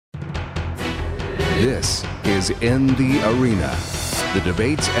This is In the Arena, the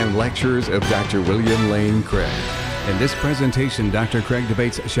debates and lectures of Dr. William Lane Craig. In this presentation, Dr. Craig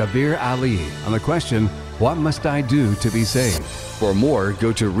debates Shabir Ali on the question, what must I do to be saved? For more,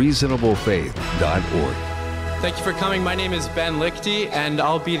 go to reasonablefaith.org. Thank you for coming. My name is Ben Lichty, and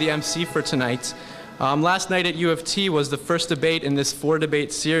I'll be the MC for tonight. Last night at U of T was the first debate in this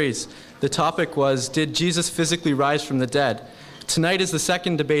 4-debate series. The topic was, did Jesus physically rise from the dead? Tonight is the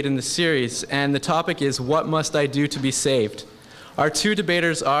second debate in the series, and the topic is, what must I do to be saved? Our two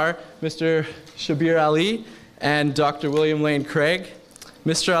debaters are Mr. Shabir Ali and Dr. William Lane Craig.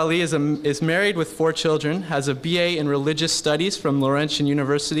 Mr. Ali is married with 4 children, has a BA in Religious Studies from Laurentian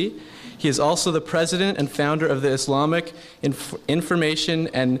University. He is also the president and founder of the Islamic Information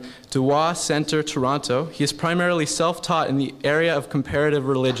and Dua Center, Toronto. He is primarily self-taught in the area of comparative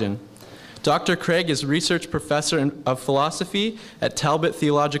religion. Dr. Craig is research professor of philosophy at Talbot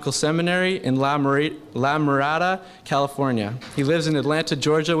Theological Seminary in La Mirada, California. He lives in Atlanta,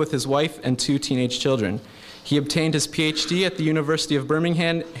 Georgia with his wife and 2 teenage children. He obtained his PhD at the University of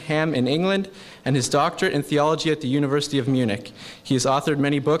Birmingham in England and his doctorate in theology at the University of Munich. He has authored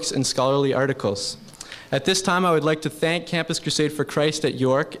many books and scholarly articles. At this time, I would like to thank Campus Crusade for Christ at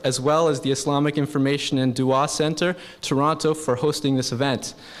York, as well as the Islamic Information and Dua Center, Toronto, for hosting this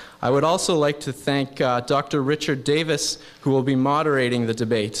event. I would also like to thank Dr. Richard Davis, who will be moderating the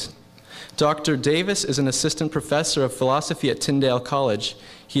debate. Dr. Davis is an assistant professor of philosophy at Tyndale College.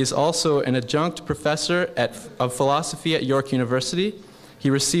 He is also an adjunct professor of philosophy at York University. He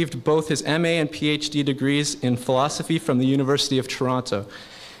received both his MA and PhD degrees in philosophy from the University of Toronto.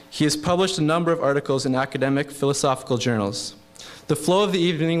 He has published a number of articles in academic philosophical journals. The flow of the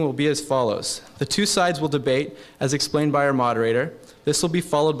evening will be as follows. The 2 sides will debate, as explained by our moderator. This will be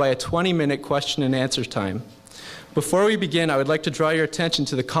followed by a 20-minute question and answer time. Before we begin, I would like to draw your attention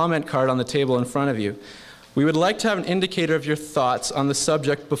to the comment card on the table in front of you. We would like to have an indicator of your thoughts on the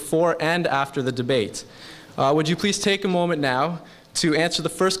subject before and after the debate. Would you please take a moment now to answer the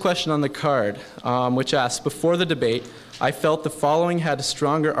first question on the card, which asks, before the debate, I felt the following had a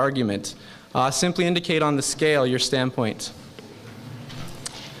stronger argument. Simply indicate on the scale your standpoint.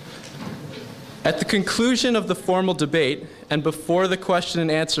 At the conclusion of the formal debate, and before the question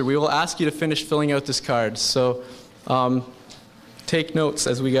and answer, we will ask you to finish filling out this card. So take notes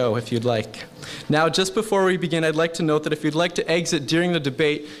as we go, if you'd like. Now, just before we begin, I'd like to note that if you'd like to exit during the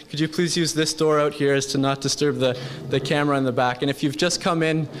debate, could you please use this door out here as to not disturb the camera in the back. And if you've just come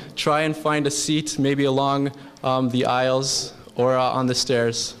in, try and find a seat, maybe along the aisles or on the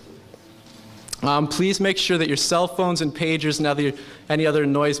stairs. Please make sure that your cell phones and pagers and any other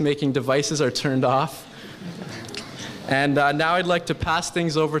noise-making devices are turned off. And now I'd like to pass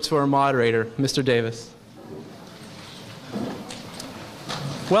things over to our moderator, Mr. Davis.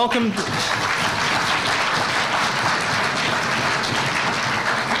 Welcome.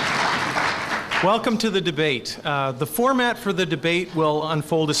 Welcome to the debate. The format for the debate will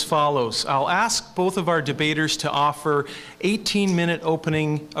unfold as follows. I'll ask both of our debaters to offer 18-minute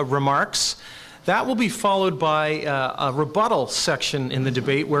opening remarks. That will be followed by a rebuttal section in the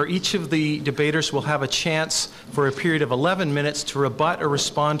debate where each of the debaters will have a chance for a period of 11 minutes to rebut or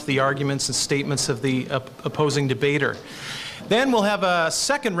respond to the arguments and statements of the opposing debater. Then we'll have a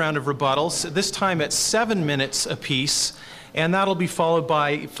second round of rebuttals, this time at 7 minutes apiece, and that'll be followed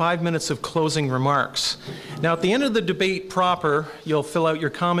by 5 minutes of closing remarks. Now, at the end of the debate proper, you'll fill out your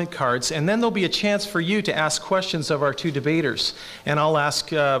comment cards, and then there'll be a chance for you to ask questions of our 2 debaters. And I'll ask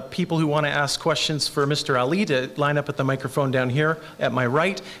people who want to ask questions for Mr. Ali to line up at the microphone down here at my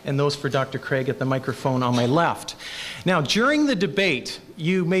right, and those for Dr. Craig at the microphone on my left. Now, during the debate,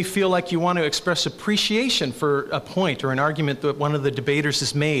 you may feel like you want to express appreciation for a point or an argument that one of the debaters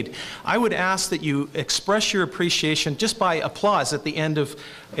has made. I would ask that you express your appreciation just by applause at the end of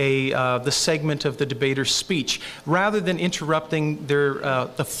the segment of the debater's speech, rather than interrupting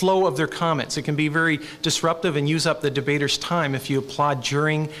the flow of their comments. It can be very disruptive and use up the debater's time if you applaud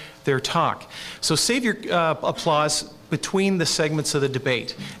during their talk. So save your applause between the segments of the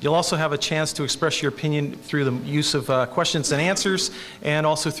debate. You'll also have a chance to express your opinion through the use of questions and answers, and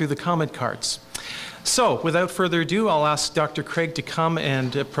also through the comment cards. So, without further ado, I'll ask Dr. Craig to come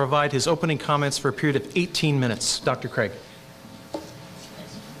and provide his opening comments for a period of 18 minutes. Dr. Craig.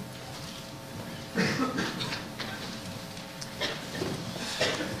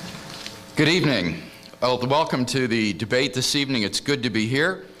 Good evening. Well, welcome to the debate this evening. It's good to be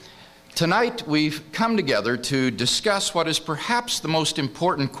here. Tonight, we've come together to discuss what is perhaps the most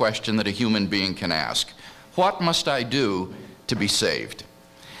important question that a human being can ask. What must I do to be saved?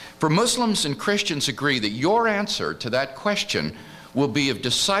 For Muslims and Christians agree that your answer to that question will be of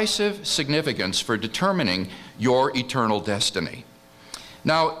decisive significance for determining your eternal destiny.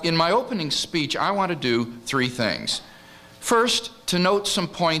 Now, in my opening speech, I want to do three things. First, to note some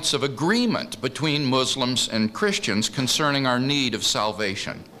points of agreement between Muslims and Christians concerning our need of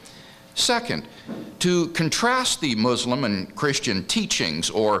salvation. Second, to contrast the Muslim and Christian teachings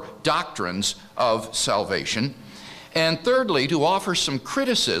or doctrines of salvation. And thirdly, to offer some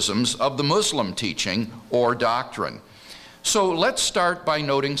criticisms of the Muslim teaching or doctrine. So let's start by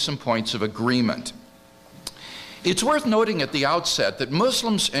noting some points of agreement. It's worth noting at the outset that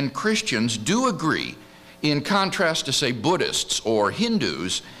Muslims and Christians do agree, in contrast to, say, Buddhists or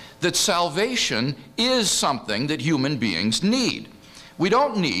Hindus, that salvation is something that human beings need. We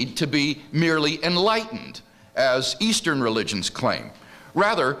don't need to be merely enlightened, as Eastern religions claim.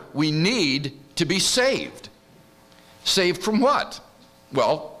 Rather, we need to be saved. Saved from what?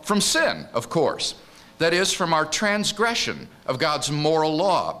 Well, from sin, of course. That is, from our transgression of God's moral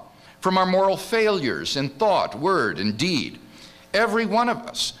law, from our moral failures in thought, word, and deed. Every one of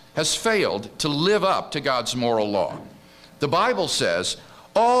us has failed to live up to God's moral law. The Bible says,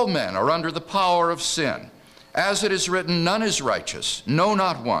 all men are under the power of sin. As it is written, none is righteous, no,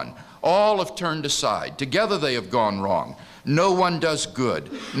 not one. All have turned aside. Together they have gone wrong. No one does good,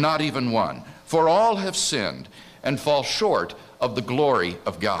 not even one. For all have sinned and fall short of the glory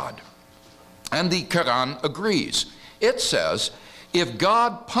of God. And the Quran agrees. It says, if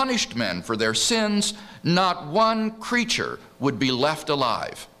God punished men for their sins, not one creature would be left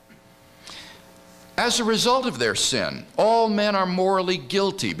alive. As a result of their sin, all men are morally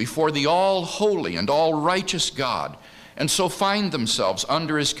guilty before the all-holy and all-righteous God, and so find themselves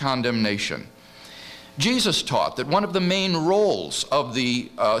under his condemnation. Jesus taught that one of the main roles of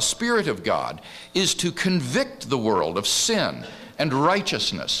the Spirit of God is to convict the world of sin and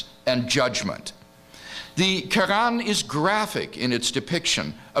righteousness and judgment. The Quran is graphic in its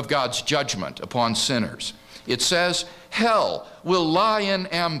depiction of God's judgment upon sinners. It says, hell will lie in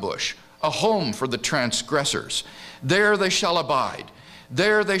ambush, a home for the transgressors. There they shall abide.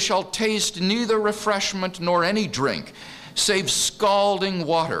 There they shall taste neither refreshment nor any drink, save scalding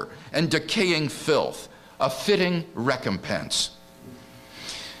water and decaying filth, a fitting recompense.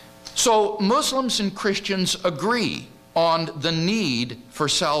 So Muslims and Christians agree on the need for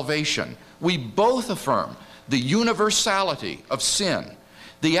salvation. We both affirm the universality of sin,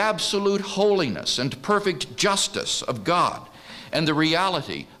 the absolute holiness and perfect justice of God, and the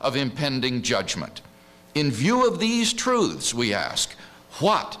reality of impending judgment. In view of these truths, we ask,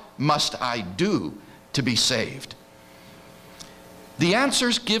 what must I do to be saved? The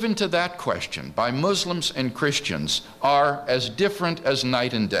answers given to that question by Muslims and Christians are as different as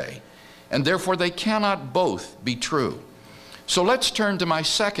night and day, and therefore they cannot both be true. So let's turn to my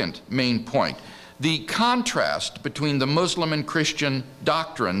second main point, the contrast between the Muslim and Christian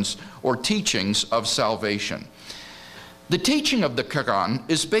doctrines or teachings of salvation. The teaching of the Quran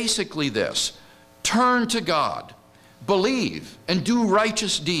is basically this: turn to God, believe, and do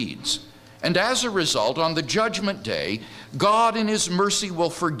righteous deeds. And as a result, on the judgment day, God in his mercy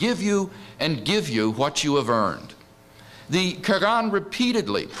will forgive you and give you what you have earned. The Quran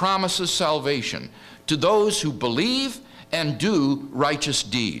repeatedly promises salvation to those who believe and do righteous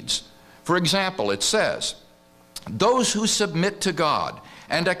deeds. For example, it says, those who submit to God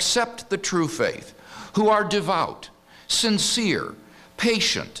and accept the true faith, who are devout, sincere,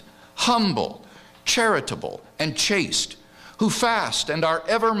 patient, humble, charitable, and chaste, who fast and are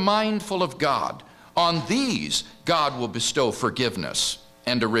ever mindful of God, on these God will bestow forgiveness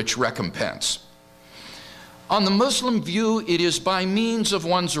and a rich recompense. On the Muslim view, it is by means of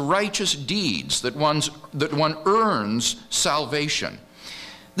one's righteous deeds that one earns salvation.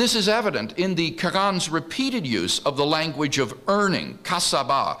 This is evident in the Quran's repeated use of the language of earning,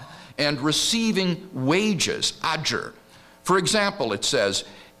 kasaba, and receiving wages, ajr. For example, it says,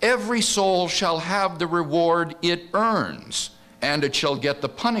 every soul shall have the reward it earns, and it shall get the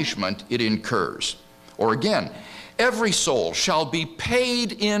punishment it incurs. Or again, every soul shall be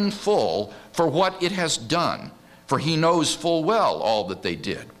paid in full for what it has done, for he knows full well all that they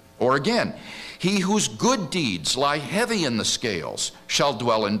did. Or again, he whose good deeds lie heavy in the scales shall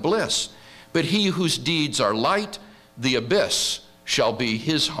dwell in bliss, but he whose deeds are light, the abyss shall be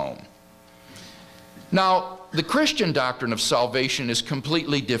his home. Now, the Christian doctrine of salvation is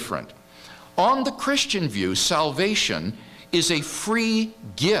completely different. On the Christian view, salvation is a free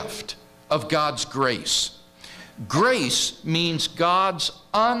gift of God's grace. Grace means God's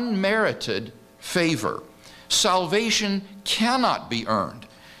unmerited favor. Salvation cannot be earned.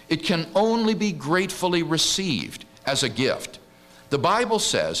 It can only be gratefully received as a gift. The Bible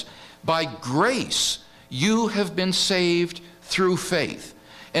says, by grace you have been saved through faith.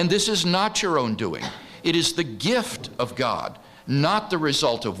 And this is not your own doing. It is the gift of God, not the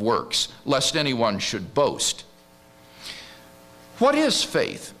result of works, lest anyone should boast. What is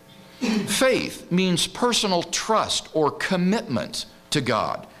faith? Faith means personal trust or commitment to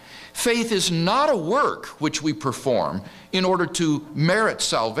God. Faith is not a work which we perform in order to merit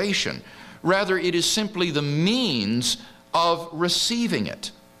salvation. Rather, it is simply the means of receiving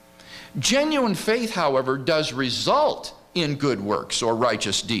it. Genuine faith, however, does result in good works or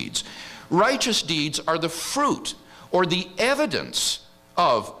righteous deeds. Righteous deeds are the fruit or the evidence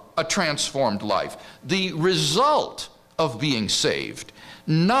of a transformed life, the result of being saved,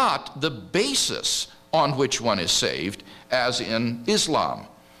 not the basis on which one is saved, as in Islam.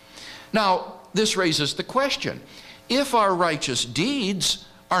 Now, this raises the question, if our righteous deeds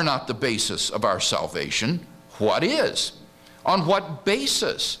are not the basis of our salvation, what is? On what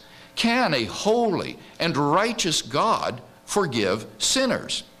basis can a holy and righteous God forgive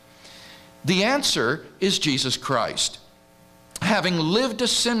sinners? The answer is Jesus Christ. Having lived a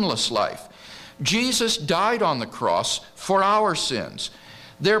sinless life, Jesus died on the cross for our sins,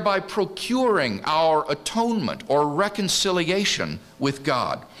 thereby procuring our atonement or reconciliation with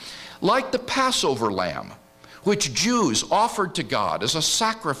God. Like the Passover lamb, which Jews offered to God as a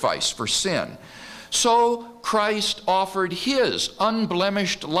sacrifice for sin, so Christ offered his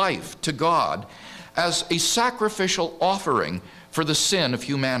unblemished life to God as a sacrificial offering for the sin of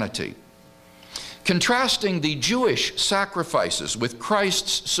humanity. Contrasting the Jewish sacrifices with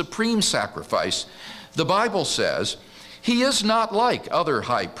Christ's supreme sacrifice, the Bible says, he is not like other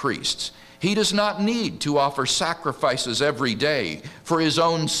high priests. He does not need to offer sacrifices every day for his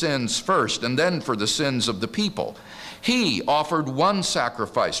own sins first and then for the sins of the people. He offered one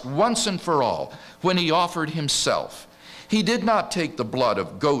sacrifice once and for all when he offered himself. He did not take the blood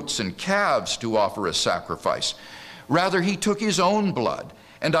of goats and calves to offer a sacrifice. Rather, he took his own blood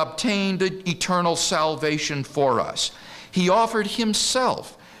and obtained eternal salvation for us. He offered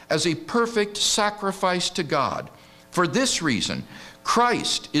himself as a perfect sacrifice to God. For this reason,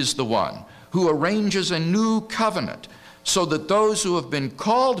 Christ is the one who arranges a new covenant so that those who have been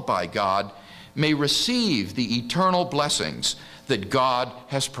called by God may receive the eternal blessings that God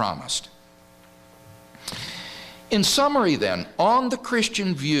has promised. In summary then, on the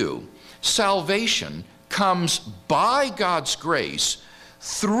Christian view, salvation comes by God's grace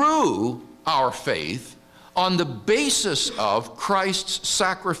through our faith on the basis of Christ's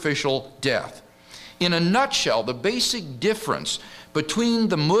sacrificial death. In a nutshell, the basic difference between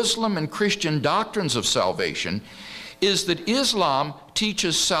the Muslim and Christian doctrines of salvation is that Islam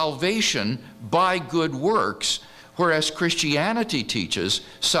teaches salvation by good works, whereas Christianity teaches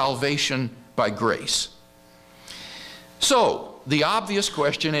salvation by grace. So, the obvious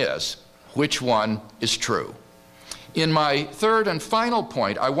question is, which one is true? In my third and final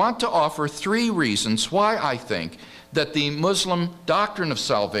point, I want to offer 3 reasons why I think that the Muslim doctrine of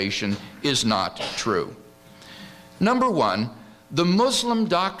salvation is not true. Number 1, the Muslim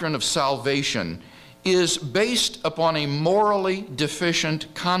doctrine of salvation is based upon a morally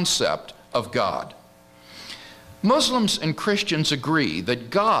deficient concept of God. Muslims and Christians agree that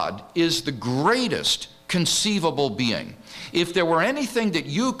God is the greatest conceivable being. If there were anything that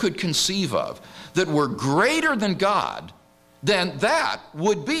you could conceive of that were greater than God, then that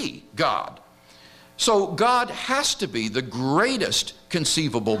would be God. So God has to be the greatest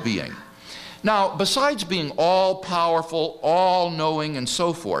conceivable being. Now, besides being all-powerful, all-knowing, and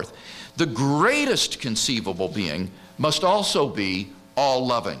so forth, the greatest conceivable being must also be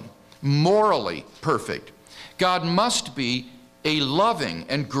all-loving, morally perfect. God must be a loving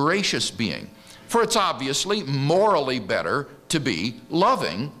and gracious being, for it's obviously morally better to be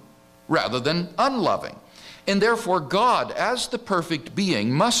loving rather than unloving. And therefore, God, as the perfect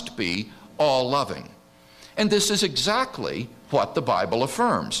being, must be all-loving. And this is exactly what the Bible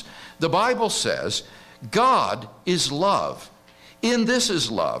affirms. The Bible says, God is love. In this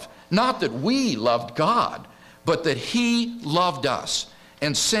is love, not that we loved God, but that He loved us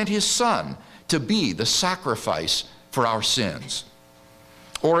and sent His Son to be the sacrifice for our sins.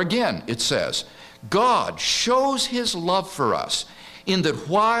 Or again, it says, God shows His love for us in that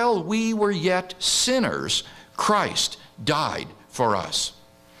while we were yet sinners, Christ died for us.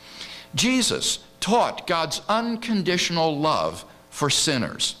 Jesus taught God's unconditional love for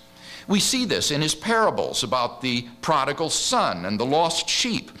sinners. We see this in His parables about the prodigal son and the lost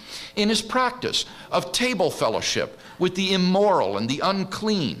sheep, in His practice of table fellowship with the immoral and the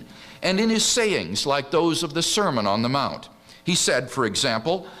unclean, and in His sayings like those of the Sermon on the Mount. He said, for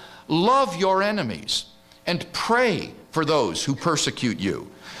example, love your enemies and pray for those who persecute you.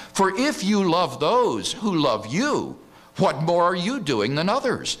 For if you love those who love you, What more are you doing than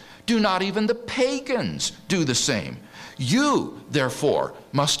others? Do not even the pagans do the same? You, therefore,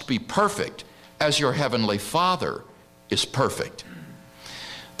 must be perfect as your heavenly Father is perfect.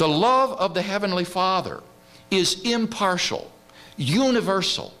 The love of the Heavenly Father is impartial,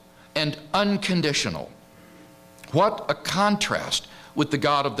 universal, and unconditional. What a contrast with the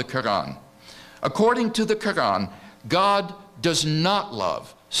God of the Quran. According to the Quran, God does not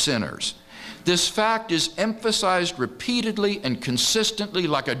love sinners. This fact is emphasized repeatedly and consistently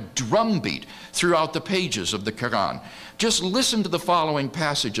like a drumbeat throughout the pages of the Quran. Just listen to the following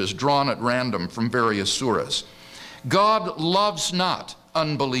passages drawn at random from various surahs. God loves not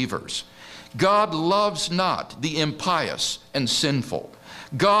unbelievers. God loves not the impious and sinful.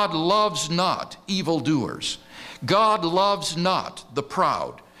 God loves not evildoers. God loves not the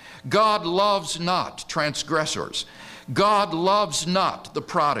proud. God loves not transgressors. God loves not the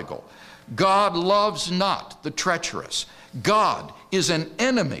prodigal. God loves not the treacherous. God is an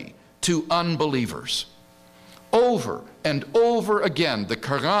enemy to unbelievers. Over and over again, the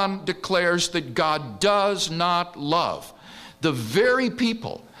Quran declares that God does not love the very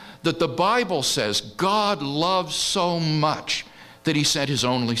people that the Bible says God loves so much that he sent his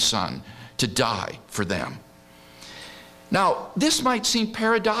only Son to die for them. Now, this might seem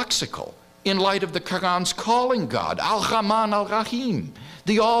paradoxical in light of the Quran's calling God Al-Rahman Al-Rahim,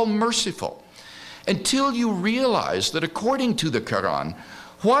 the All-Merciful, until you realize that according to the Quran,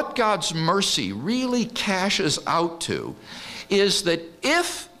 what God's mercy really cashes out to is that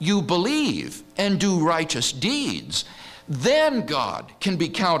if you believe and do righteous deeds, then God can be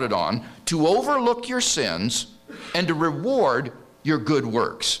counted on to overlook your sins and to reward your good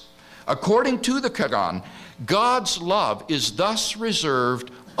works. According to the Quran, God's love is thus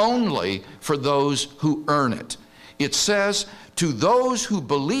reserved only for those who earn it. It says, to those who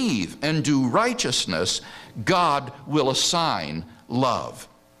believe and do righteousness, God will assign love.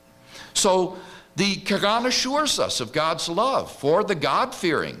 So the Quran assures us of God's love for the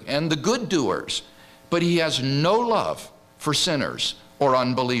God-fearing and the good doers, but he has no love for sinners or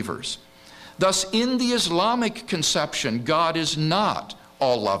unbelievers. Thus, in the Islamic conception, God is not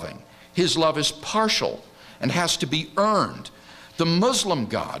all-loving. His love is partial and has to be earned. The Muslim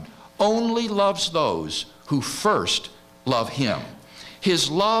God only loves those who first love him.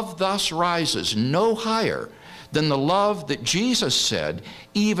 His love thus rises no higher than the love that Jesus said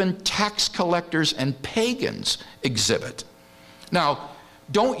even tax collectors and pagans exhibit. Now,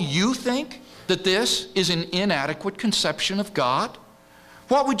 don't you think that this is an inadequate conception of God?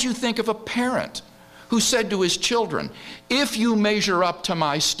 What would you think of a parent who said to his children, if you measure up to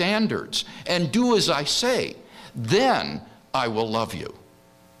my standards and do as I say, then I will love you?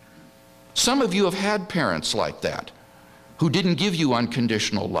 Some of you have had parents like that who didn't give you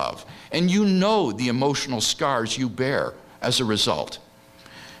unconditional love, and you know the emotional scars you bear as a result.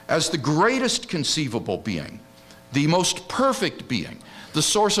 As the greatest conceivable being, the most perfect being, the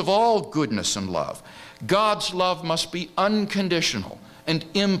source of all goodness and love, God's love must be unconditional and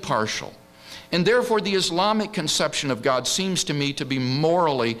impartial. And therefore, the Islamic conception of God seems to me to be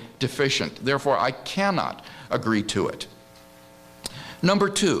morally deficient. Therefore, I cannot agree to it. Number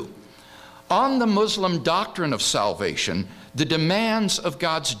two, on the Muslim doctrine of salvation, the demands of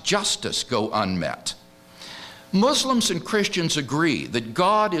God's justice go unmet. Muslims and Christians agree that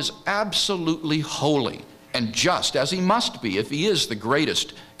God is absolutely holy and just, as he must be if he is the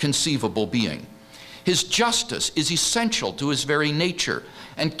greatest conceivable being. His justice is essential to his very nature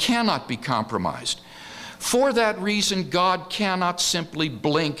and cannot be compromised. For that reason, God cannot simply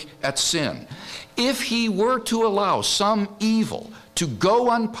blink at sin. If he were to allow some evil to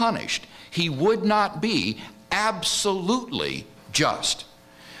go unpunished, he would not be absolutely just.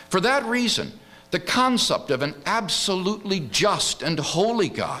 For that reason, the concept of an absolutely just and holy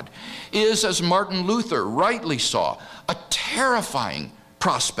God is, as Martin Luther rightly saw, a terrifying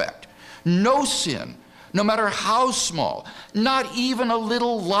prospect. No sin, no matter how small, not even a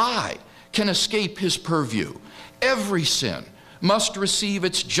little lie, can escape his purview. Every sin must receive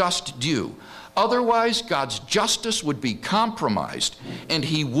its just due. Otherwise, God's justice would be compromised, and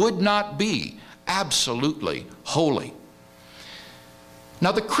he would not be absolutely holy.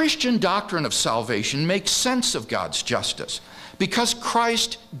 Now, the Christian doctrine of salvation makes sense of God's justice because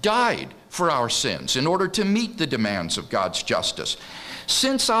Christ died for our sins in order to meet the demands of God's justice.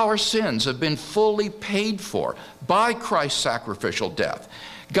 Since our sins have been fully paid for by Christ's sacrificial death,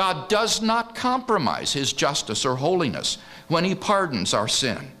 God does not compromise his justice or holiness when he pardons our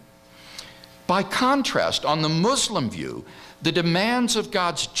sin. By contrast, on the Muslim view, the demands of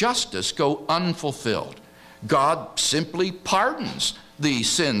God's justice go unfulfilled. God simply pardons the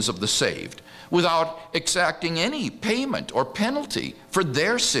sins of the saved without exacting any payment or penalty for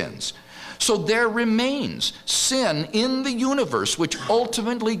their sins. So there remains sin in the universe which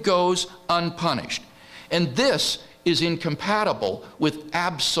ultimately goes unpunished. And this is incompatible with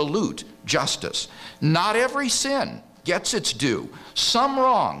absolute justice. Not every sin gets its due. Some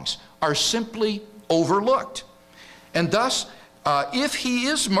wrongs are simply overlooked. And thus, if He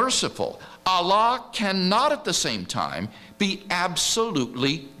is merciful, Allah cannot at the same time be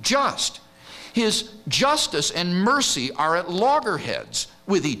absolutely just. His justice and mercy are at loggerheads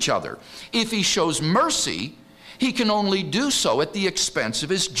with each other. If He shows mercy, He can only do so at the expense of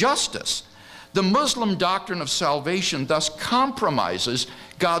His justice. The Muslim doctrine of salvation thus compromises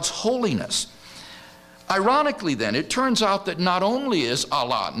God's holiness. Ironically then, it turns out that not only is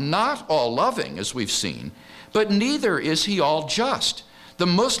Allah not all-loving, as we've seen, but neither is He all-just. The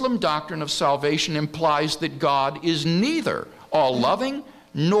Muslim doctrine of salvation implies that God is neither all-loving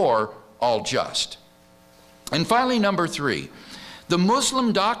nor all-just. And finally, number 3, the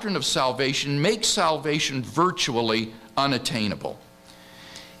Muslim doctrine of salvation makes salvation virtually unattainable.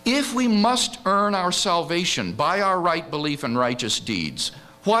 If we must earn our salvation by our right belief and righteous deeds,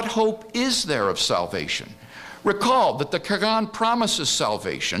 what hope is there of salvation? Recall that the Quran promises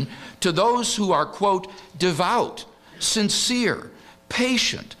salvation to those who are, quote, devout, sincere,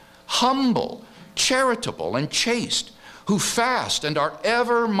 patient, humble, charitable, and chaste, who fast and are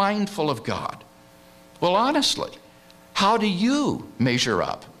ever mindful of God. Well, honestly, how do you measure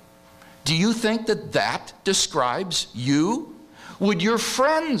up? Do you think that that describes you? Would your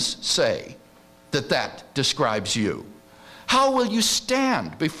friends say that that describes you? How will you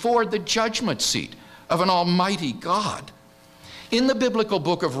stand before the judgment seat of an almighty God? In the biblical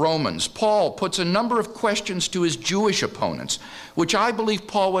book of Romans, Paul puts a number of questions to his Jewish opponents, which I believe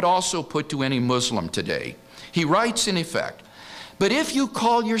Paul would also put to any Muslim today. He writes in effect, "But if you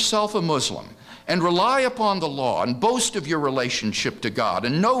call yourself a Muslim and rely upon the law and boast of your relationship to God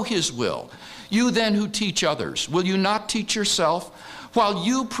and know His will, you then who teach others, will you not teach yourself? While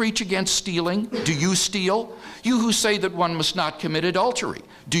you preach against stealing, do you steal? You who say that one must not commit adultery,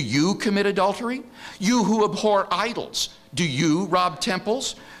 do you commit adultery? You who abhor idols, do you rob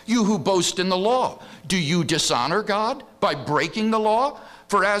temples? You who boast in the law, do you dishonor God by breaking the law?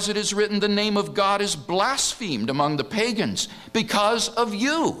 For as it is written, the name of God is blasphemed among the pagans because of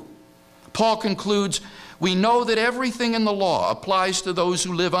you." Paul concludes, "We know that everything in the law applies to those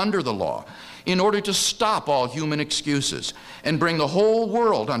who live under the law, in order to stop all human excuses and bring the whole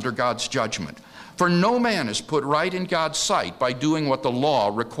world under God's judgment. For no man is put right in God's sight by doing what the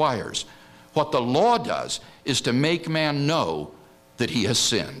law requires. What the law does is to make man know that he has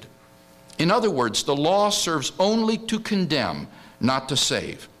sinned." In other words, the law serves only to condemn, not to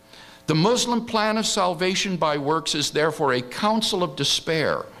save. The Muslim plan of salvation by works is therefore a counsel of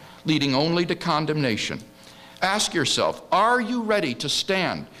despair, leading only to condemnation. Ask yourself, are you ready to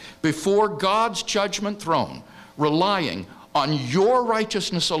stand before God's judgment throne, relying on your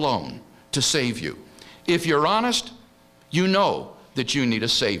righteousness alone to save you? If you're honest, you know that you need a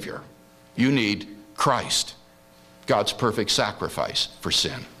Savior. You need Christ, God's perfect sacrifice for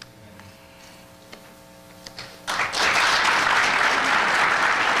sin.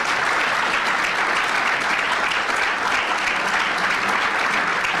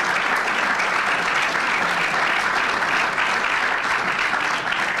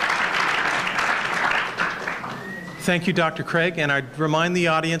 Thank you, Dr. Craig, and I'd remind the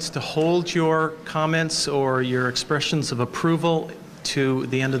audience to hold your comments or your expressions of approval to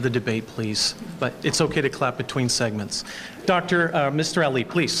the end of the debate, please. But it's okay to clap between segments. Mr. Ali,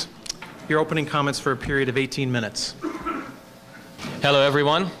 please. Your opening comments for a period of 18 minutes. Hello,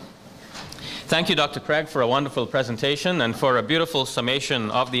 everyone. Thank you, Dr. Craig, for a wonderful presentation and for a beautiful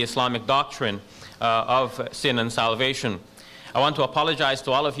summation of the Islamic doctrine of sin and salvation. I want to apologize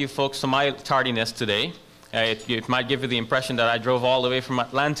to all of you folks for my tardiness today. It might give you the impression that I drove all the way from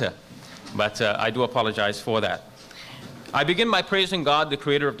Atlanta, but I do apologize for that. I begin by praising God, the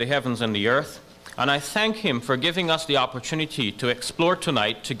creator of the heavens and the earth, and I thank Him for giving us the opportunity to explore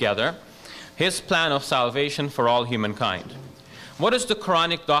tonight together His plan of salvation for all humankind. What is the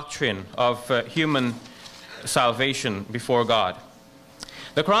Quranic doctrine of human salvation before God?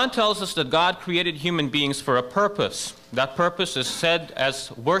 The Quran tells us that God created human beings for a purpose. That purpose is said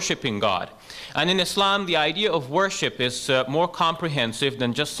as worshiping God. And in Islam, the idea of worship is more comprehensive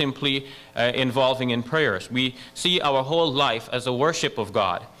than just simply involving in prayers. We see our whole life as a worship of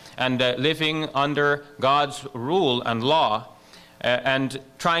God. And living under God's rule and law and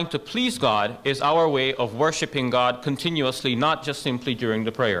trying to please God is our way of worshiping God continuously, not just simply during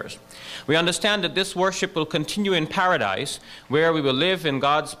the prayers. We understand that this worship will continue in paradise, where we will live in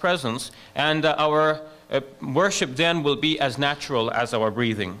God's presence, and our worship then will be as natural as our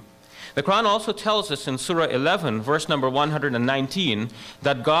breathing. The Quran also tells us in Surah 11, verse number 119,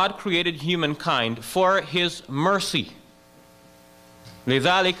 that God created humankind for His mercy.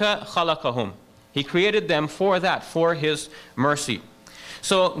 لِذَلِكَ خَلَقَهُمْ. He created them for that, for His mercy.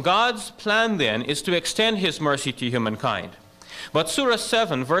 So God's plan then is to extend His mercy to humankind. But Surah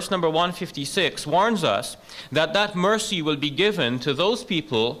 7, verse number 156, warns us that that mercy will be given to those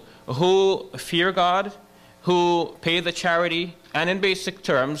people who fear God, who pay the charity, and in basic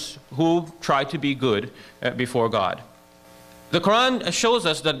terms, who try to be good before God. The Quran shows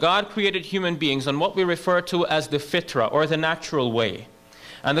us that God created human beings on what we refer to as the fitra, or the natural way.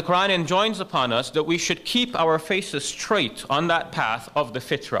 And the Quran enjoins upon us that we should keep our faces straight on that path of the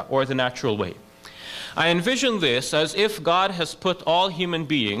fitra, or the natural way. I envision this as if God has put all human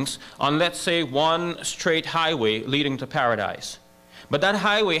beings on, let's say, one straight highway leading to paradise. But that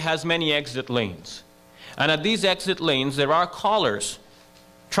highway has many exit lanes. And at these exit lanes, there are callers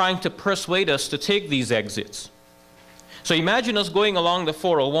trying to persuade us to take these exits. So imagine us going along the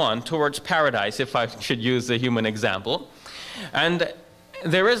 401 towards paradise, if I should use a human example. And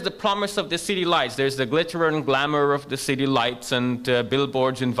there is the promise of the city lights. There's the glitter and glamour of the city lights, and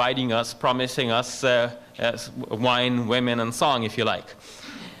billboards inviting us, promising us wine, women, and song, if you like.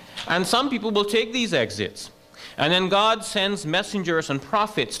 And some people will take these exits. And then God sends messengers and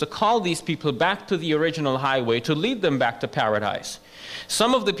prophets to call these people back to the original highway, to lead them back to paradise.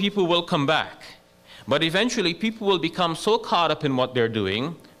 Some of the people will come back, but eventually people will become so caught up in what they're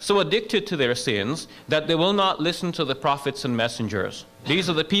doing, so addicted to their sins, that they will not listen to the prophets and messengers. These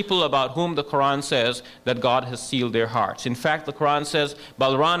are the people about whom the Quran says that God has sealed their hearts. In fact, the Quran says,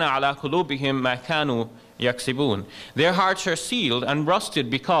 بَلْ رَانَ عَلَىٰ قُلُوبِهِمْ مَا كَانُوا يَكْسِبُونَ. Their hearts are sealed and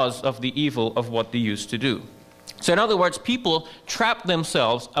rusted because of the evil of what they used to do. So in other words, people trap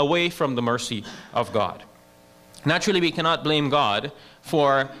themselves away from the mercy of God. Naturally, we cannot blame God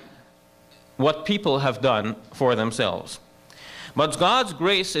for what people have done for themselves. But God's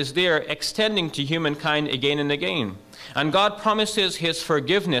grace is there, extending to humankind again and again. And God promises His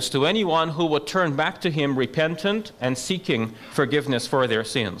forgiveness to anyone who would turn back to Him repentant and seeking forgiveness for their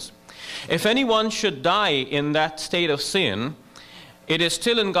sins. If anyone should die in that state of sin, it is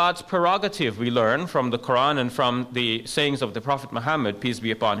still in God's prerogative, we learn from the Quran and from the sayings of the Prophet Muhammad, peace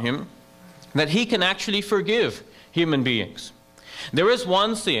be upon him, that He can actually forgive human beings. There is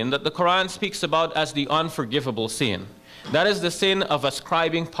one sin that the Quran speaks about as the unforgivable sin. That is the sin of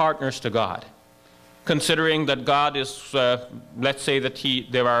ascribing partners to God, considering that God is, let's say that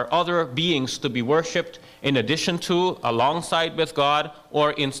there are other beings to be worshipped in addition to, alongside with God,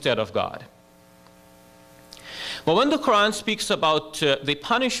 or instead of God. But when the Quran speaks about the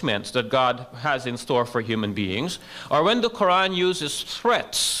punishments that God has in store for human beings, or when the Quran uses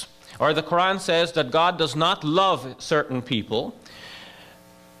threats, or the Quran says that God does not love certain people,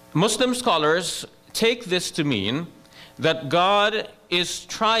 Muslim scholars take this to mean that God is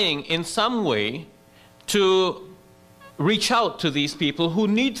trying in some way to reach out to these people who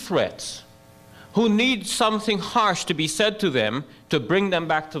need threats, who need something harsh to be said to them to bring them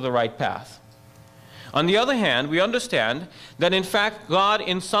back to the right path. On the other hand, we understand that in fact God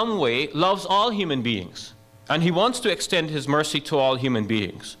in some way loves all human beings, and He wants to extend His mercy to all human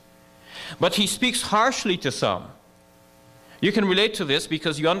beings. But He speaks harshly to some. You can relate to this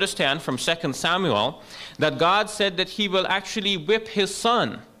because you understand from 2 Samuel that God said that He will actually whip His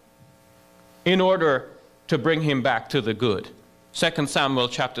son in order to bring him back to the good. 2 Samuel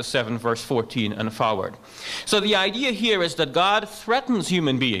chapter 7 verse 14 and forward. So the idea here is that God threatens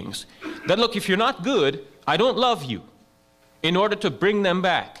human beings. That look, if you're not good, I don't love you, in order to bring them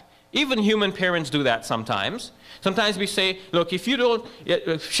back. Even human parents do that sometimes. Sometimes we say, look, if you don't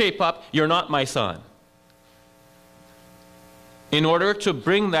shape up, you're not my son, in order to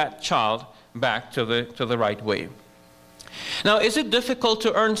bring that child back to the right way. Now, is it difficult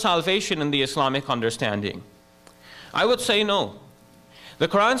to earn salvation in the Islamic understanding? I would say no. The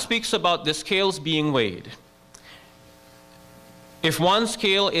Quran speaks about the scales being weighed. If one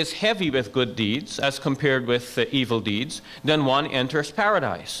scale is heavy with good deeds as compared with evil deeds, then one enters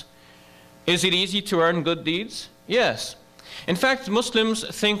paradise. Is it easy to earn good deeds? Yes. In fact, Muslims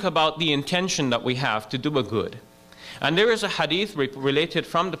think about the intention that we have to do a good. And there is a hadith related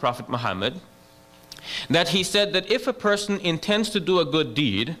from the Prophet Muhammad that he said that if a person intends to do a good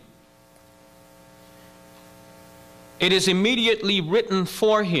deed, it is immediately written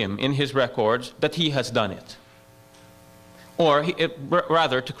for him in his records that he has done it. or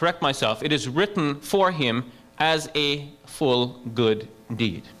rather, to correct myself, it is written for him as a full good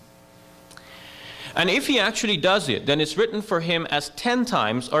deed. And if he actually does it, then it's written for him as 10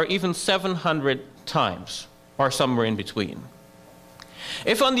 times or even 700 times, or somewhere in between.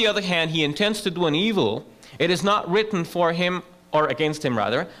 If, on the other hand, he intends to do an evil, it is not written for him, or against him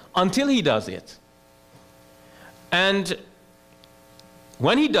rather, until he does it. And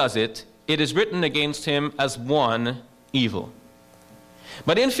when he does it, it is written against him as one evil.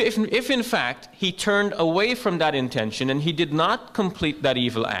 But if in fact he turned away from that intention and he did not complete that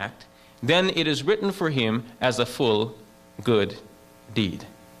evil act, then it is written for him as a full good deed.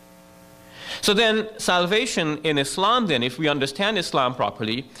 So then, salvation in Islam then, if we understand Islam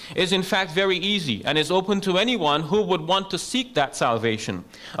properly, is in fact very easy and is open to anyone who would want to seek that salvation.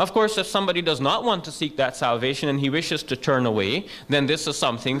 Of course, if somebody does not want to seek that salvation and he wishes to turn away, then this is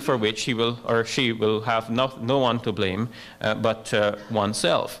something for which he will or she will have no one to blame but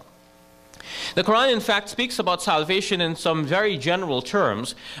oneself. The Quran, in fact, speaks about salvation in some very general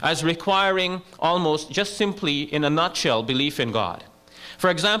terms as requiring almost just simply, in a nutshell, belief in God. For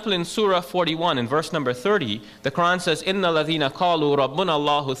example, in Surah 41, in verse number 30, the Quran says, إِنَّ الَّذِينَ قَالُوا رَبُّنَا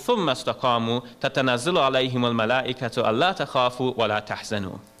اللَّهُ ثُمَّ اسْتَقَامُوا تَتَنَزَّلُ عَلَيْهِمُ الْمَلَائِكَةُ أَلَّا تَخَافُوا وَلَا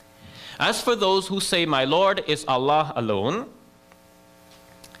تَحْزَنُوا. As for those who say, my Lord is Allah alone,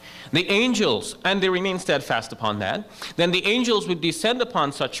 the angels, and they remain steadfast upon that, then the angels would descend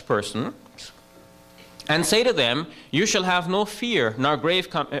upon such persons and say to them, you shall have no fear nor grief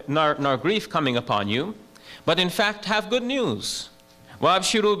coming upon you, but in fact have good news.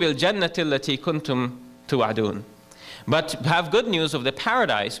 وَأَبْشِرُوا بِالْجَنَّةِ الَّتِي كُنْتُمْ تُوعَدُونَ. But have good news of the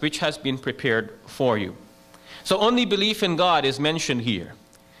paradise which has been prepared for you. So only belief in God is mentioned here,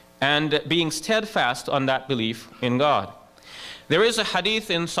 and being steadfast on that belief in God. There is a hadith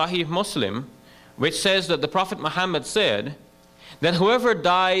in Sahih Muslim which says that the Prophet Muhammad said that whoever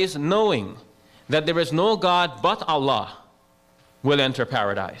dies knowing that there is no God but Allah will enter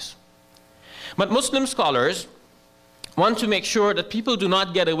paradise. But Muslim scholars want to make sure that people do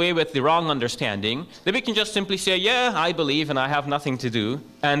not get away with the wrong understanding, that we can just simply say, yeah, I believe and I have nothing to do,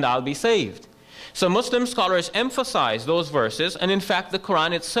 and I'll be saved. So Muslim scholars emphasize those verses, and in fact the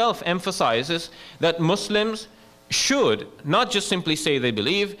Quran itself emphasizes that Muslims should not just simply say they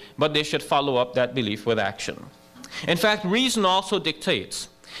believe, but they should follow up that belief with action. In fact, reason also dictates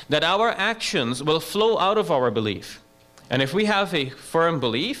that our actions will flow out of our belief. And if we have a firm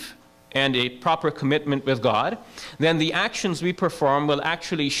belief and a proper commitment with God, then the actions we perform will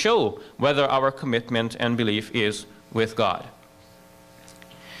actually show whether our commitment and belief is with God.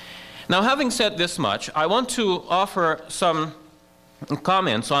 Now, having said this much, I want to offer some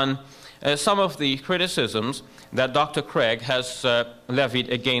comments on some of the criticisms that Dr. Craig has levied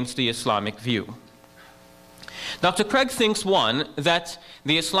against the Islamic view. Dr. Craig thinks, one, that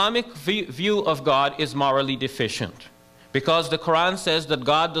the Islamic view of God is morally deficient, because the Quran says that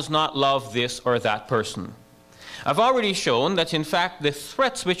God does not love this or that person. I've already shown that, in fact, the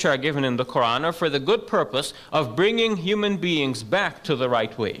threats which are given in the Quran are for the good purpose of bringing human beings back to the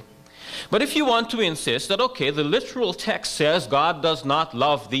right way. But if you want to insist that, okay, the literal text says God does not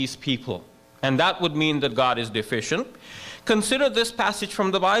love these people, and that would mean that God is deficient, consider this passage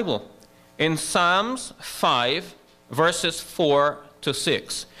from the Bible in Psalms 5, verses 4 to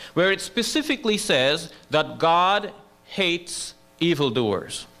 6, where it specifically says that God hates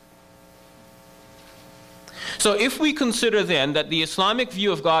evildoers. So if we consider then that the Islamic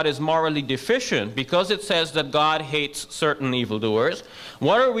view of God is morally deficient because it says that God hates certain evildoers,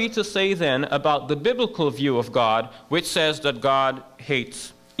 what are we to say then about the biblical view of God, which says that God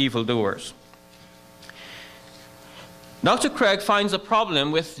hates evildoers? Dr. Craig finds a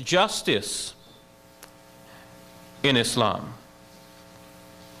problem with justice in Islam.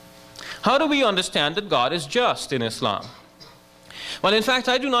 How do we understand that God is just in Islam? Well, in fact,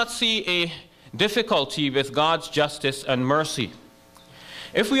 I do not see a difficulty with God's justice and mercy.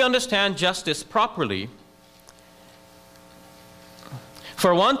 If we understand justice properly,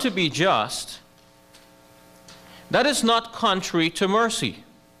 for one to be just, that is not contrary to mercy.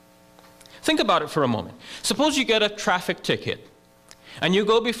 Think about it for a moment. Suppose you get a traffic ticket, and you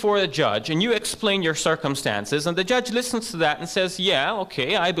go before a judge, and you explain your circumstances, and the judge listens to that and says, yeah,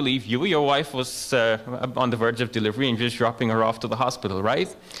 okay, I believe you. Your wife was on the verge of delivery, and you're just dropping her off to the hospital,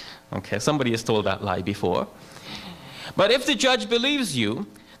 right? Okay, somebody has told that lie before. But if the judge believes you,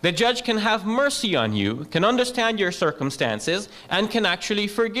 the judge can have mercy on you, can understand your circumstances, and can actually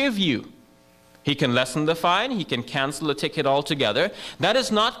forgive you. He can lessen the fine, he can cancel the ticket altogether. That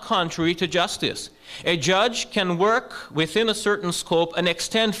is not contrary to justice. A judge can work within a certain scope and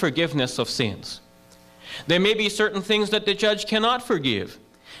extend forgiveness of sins. There may be certain things that the judge cannot forgive.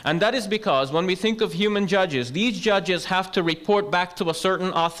 And that is because when we think of human judges, these judges have to report back to a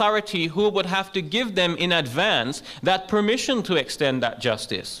certain authority who would have to give them in advance that permission to extend that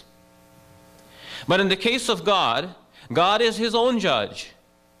justice. But in the case of God, God is his own judge.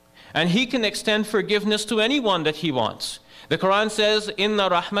 And he can extend forgiveness to anyone that he wants. The Quran says, Inna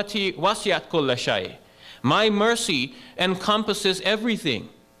rahmati wasiyat kulla shay. My mercy encompasses everything.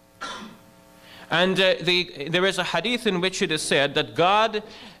 And there is a hadith in which it is said that God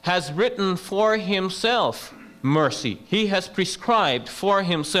has written for himself mercy. He has prescribed for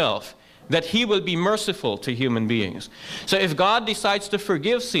himself that he will be merciful to human beings. So if God decides to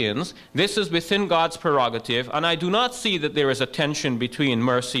forgive sins, this is within God's prerogative, and I do not see that there is a tension between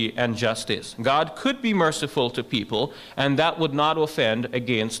mercy and justice. God could be merciful to people, and that would not offend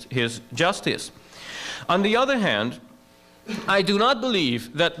against his justice. On the other hand, I do not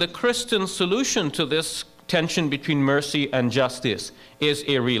believe that the Christian solution to this tension between mercy and justice is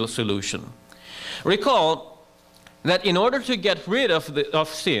a real solution. Recall that in order to get rid of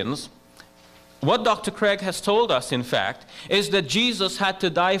sins, what Dr. Craig has told us, in fact, is that Jesus had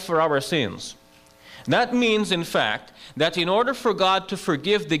to die for our sins. That means, in fact, that in order for God to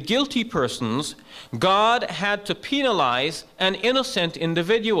forgive the guilty persons, God had to penalize an innocent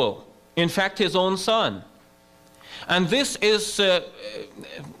individual, in fact, his own son. And this is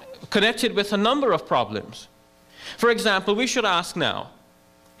connected with a number of problems. For example, we should ask now,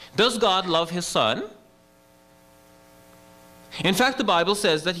 does God love his son? In fact, the Bible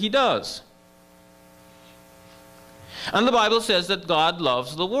says that he does. And the Bible says that God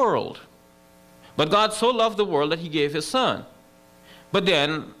loves the world. But God so loved the world that he gave his son. But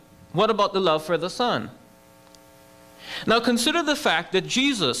then, what about the love for the son? Now consider the fact that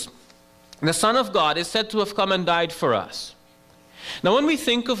Jesus, the Son of God, is said to have come and died for us. Now when we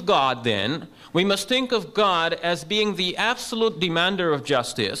think of God then, we must think of God as being the absolute demander of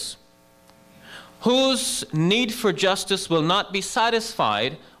justice, whose need for justice will not be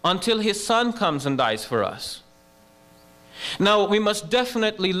satisfied until his Son comes and dies for us. Now, we must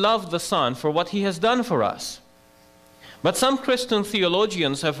definitely love the Son for what he has done for us. But some Christian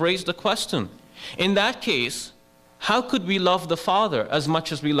theologians have raised the question, in that case, how could we love the Father as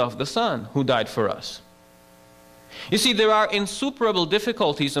much as we love the Son who died for us? You see, there are insuperable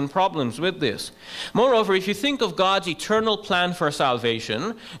difficulties and problems with this. Moreover, if you think of God's eternal plan for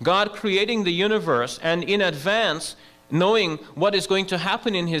salvation, God creating the universe and in advance knowing what is going to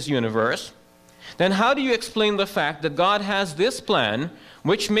happen in his universe, then how do you explain the fact that God has this plan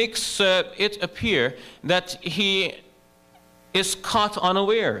which makes it appear that he is caught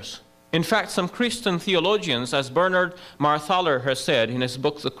unawares? In fact, some Christian theologians, as Bernard Marthaler has said in his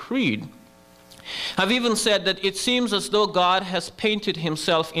book, The Creed, have even said that it seems as though God has painted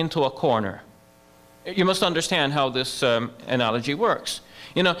himself into a corner. You must understand how this analogy works.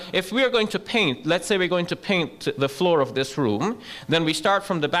 You know, if we are going to paint, let's say we're going to paint the floor of this room, then we start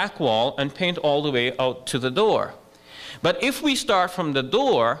from the back wall and paint all the way out to the door. But if we start from the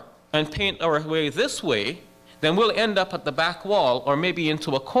door and paint our way this way, then we'll end up at the back wall or maybe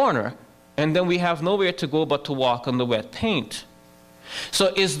into a corner, and then we have nowhere to go but to walk on the wet paint.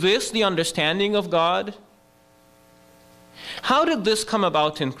 So is this the understanding of God? How did this come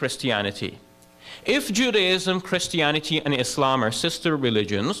about in Christianity? If Judaism, Christianity, and Islam are sister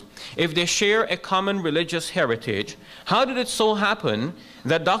religions, if they share a common religious heritage, how did it so happen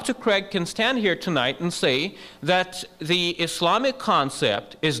that Dr. Craig can stand here tonight and say that the Islamic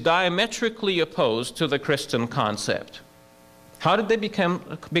concept is diametrically opposed to the Christian concept? How did they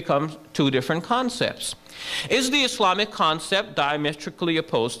become two different concepts? Is the Islamic concept diametrically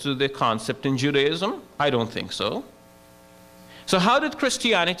opposed to the concept in Judaism? I don't think so. So how did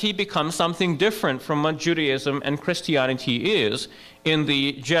Christianity become something different from what Judaism and Christianity is in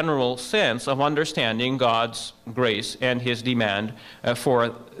the general sense of understanding God's grace and his demand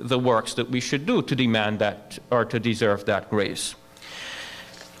for the works that we should do to demand that or to deserve that grace?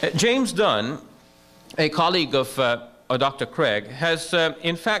 James Dunn, a colleague of Dr. Craig, has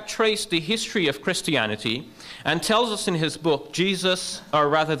in fact traced the history of Christianity and tells us in his book, Jesus, or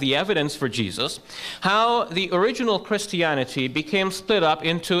rather the evidence for Jesus, how the original Christianity became split up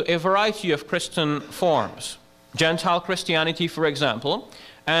into a variety of Christian forms. Gentile Christianity, for example,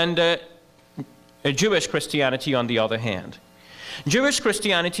 and a Jewish Christianity on the other hand. Jewish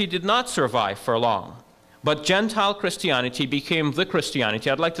Christianity did not survive for long, but Gentile Christianity became the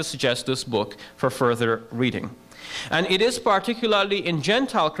Christianity. I'd like to suggest this book for further reading. And it is particularly in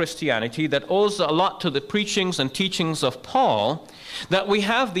Gentile Christianity that owes a lot to the preachings and teachings of Paul that we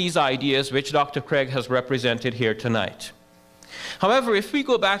have these ideas which Dr. Craig has represented here tonight. However, if we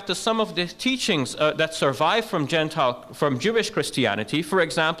go back to some of the teachings that survive from Jewish Christianity, for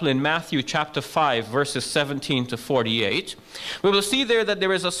example, in Matthew chapter 5, verses 17 to 48, we will see there that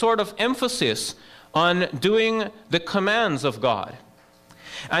there is a sort of emphasis on doing the commands of God.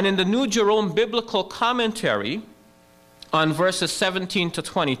 And in the New Jerome Biblical Commentary, on verses 17 to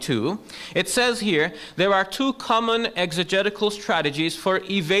 22, it says here, there are two common exegetical strategies for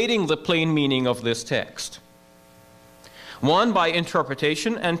evading the plain meaning of this text. One by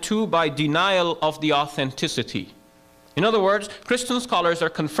interpretation, and two by denial of the authenticity. In other words, Christian scholars are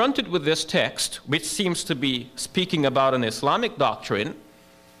confronted with this text, which seems to be speaking about an Islamic doctrine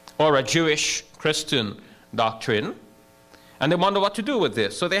or a Jewish Christian doctrine, and they wonder what to do with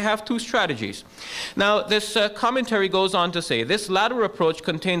this. So they have two strategies. Now, this commentary goes on to say, this latter approach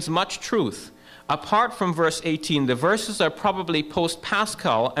contains much truth. Apart from verse 18, the verses are probably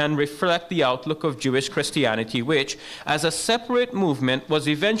post-Pascal and reflect the outlook of Jewish Christianity, which, as a separate movement, was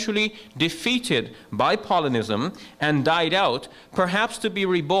eventually defeated by Paulinism and died out, perhaps to be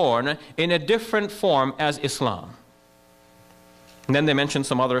reborn in a different form as Islam. And then they mention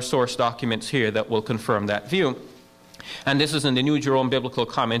some other source documents here that will confirm that view. And this is in the New Jerome Biblical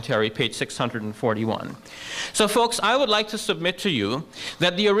Commentary, page 641. So, folks, I would like to submit to you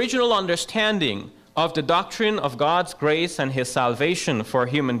that the original understanding of the doctrine of God's grace and his salvation for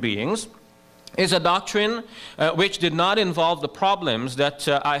human beings is a doctrine which did not involve the problems that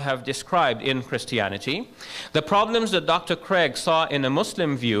I have described in Christianity. The problems that Dr. Craig saw in a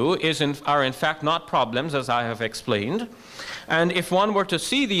Muslim view are in fact not problems, as I have explained. And if one were to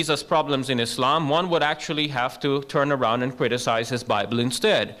see these as problems in Islam, one would actually have to turn around and criticize his Bible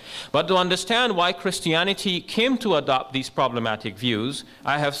instead. But to understand why Christianity came to adopt these problematic views,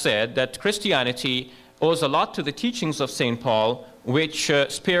 I have said that Christianity owes a lot to the teachings of St. Paul, which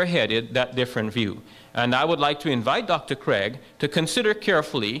spearheaded that different view. And I would like to invite Dr. Craig to consider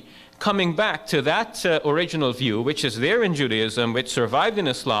carefully coming back to that original view, which is there in Judaism, which survived in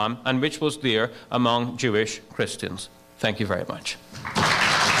Islam, and which was there among Jewish Christians. Thank you very much.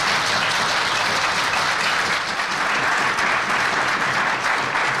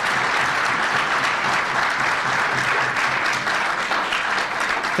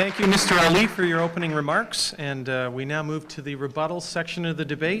 Thank you, Mr. Ali, for your opening remarks. And we now move to the rebuttal section of the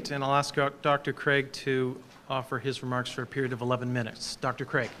debate, and I'll ask Dr. Craig to offer his remarks for a period of 11 minutes. Dr.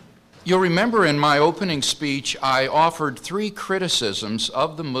 Craig. You'll remember in my opening speech, I offered 3 criticisms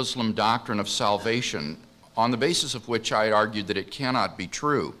of the Muslim doctrine of salvation, on the basis of which I argued that it cannot be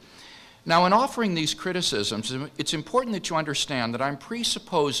true. Now, in offering these criticisms, it's important that you understand that I'm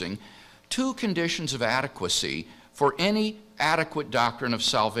presupposing 2 conditions of adequacy for any adequate doctrine of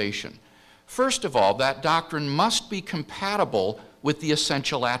salvation. First of all, that doctrine must be compatible with the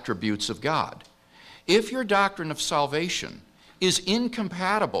essential attributes of God. If your doctrine of salvation is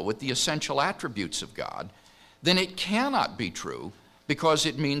incompatible with the essential attributes of God, then it cannot be true, because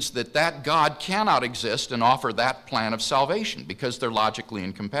it means that that God cannot exist and offer that plan of salvation, because they're logically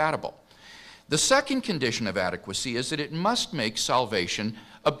incompatible. The second condition of adequacy is that it must make salvation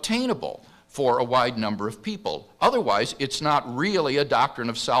obtainable for a wide number of people. Otherwise, it's not really a doctrine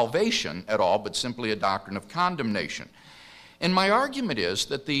of salvation at all, but simply a doctrine of condemnation. And my argument is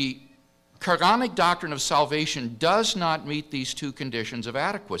that the Quranic doctrine of salvation does not meet these 2 conditions of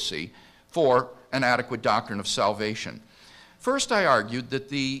adequacy for an adequate doctrine of salvation. First, I argued that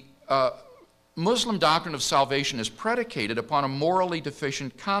the Muslim doctrine of salvation is predicated upon a morally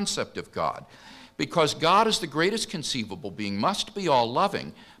deficient concept of God. Because God is the greatest conceivable being, must be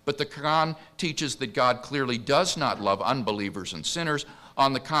all-loving, but the Quran teaches that God clearly does not love unbelievers and sinners.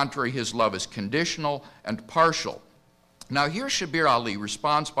 On the contrary, his love is conditional and partial. Now here Shabir Ali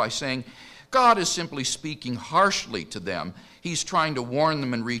responds by saying, God is simply speaking harshly to them. He's trying to warn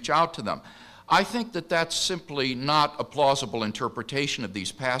them and reach out to them. I think that that's simply not a plausible interpretation of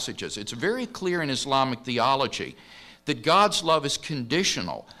these passages. It's very clear in Islamic theology that God's love is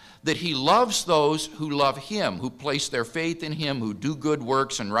conditional, that he loves those who love him, who place their faith in him, who do good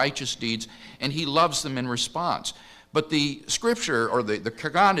works and righteous deeds, and he loves them in response. But the scripture, or the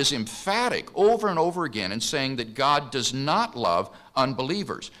Quran, is emphatic over and over again in saying that God does not love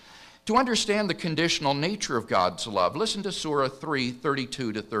unbelievers. To understand the conditional nature of God's love, listen to Surah 3,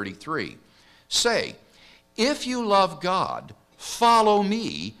 32 to 33. Say, if you love God, follow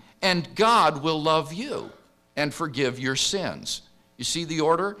me, and God will love you and forgive your sins. You see the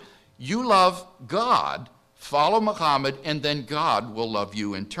order? You love God, follow Muhammad, and then God will love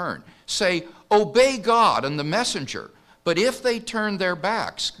you in turn. Say, obey God and the messenger, but if they turn their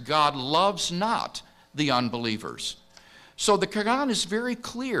backs, God loves not the unbelievers. So the Quran is very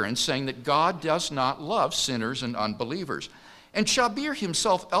clear in saying that God does not love sinners and unbelievers. And Shabir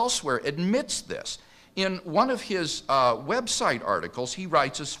himself elsewhere admits this. In one of his website articles, he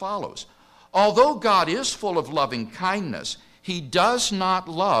writes as follows: although God is full of loving kindness, he does not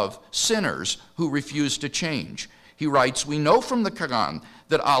love sinners who refuse to change. He writes, we know from the Quran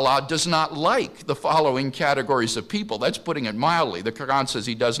that Allah does not like the following categories of people. That's putting it mildly. The Quran says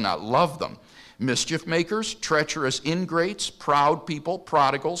he does not love them: mischief makers, treacherous ingrates, proud people,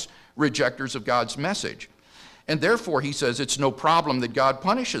 prodigals, rejectors of God's message. And therefore, he says it's no problem that God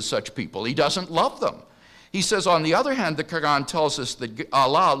punishes such people. He doesn't love them. He says, on the other hand, the Quran tells us that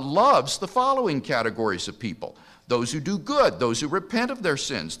Allah loves the following categories of people: those who do good, those who repent of their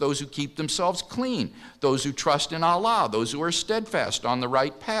sins, those who keep themselves clean, those who trust in Allah, those who are steadfast on the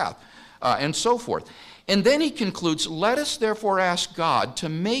right path, and so forth. And then he concludes, let us therefore ask God to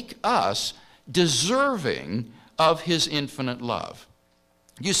make us deserving of his infinite love.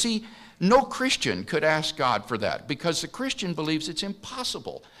 You see, no Christian could ask God for that, because the Christian believes it's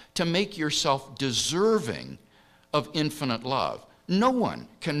impossible to make yourself deserving of infinite love. No one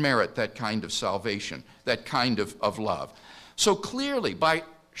can merit that kind of salvation, that kind of love. So clearly, by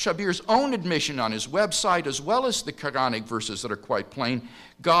Shabir's own admission on his website, as well as the Quranic verses that are quite plain,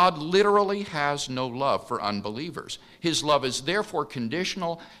 God literally has no love for unbelievers. His love is therefore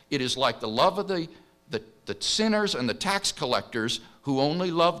conditional. It is like the love of the sinners and the tax collectors, who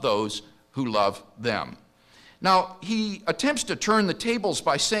only love those who love them. Now, he attempts to turn the tables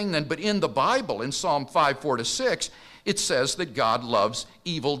by saying then, but in the Bible, in Psalm 5, 4-6, it says that God loves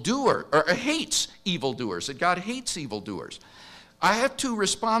evildoers, or hates evildoers, that God hates evildoers. I have two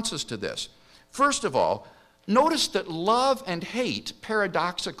responses to this. First of all, notice that love and hate,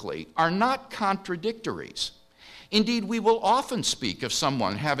 paradoxically, are not contradictories. Indeed, we will often speak of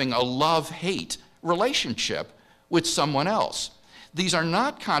someone having a love-hate relationship with someone else. These are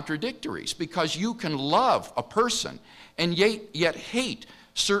not contradictories, because you can love a person and yet hate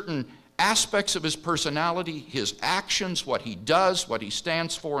certain aspects of his personality, his actions, what he does, what he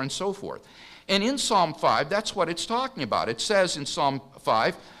stands for, and so forth. And in Psalm 5, that's what it's talking about. It says in Psalm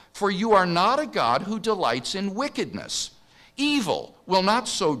 5, for you are not a God who delights in wickedness. Evil will not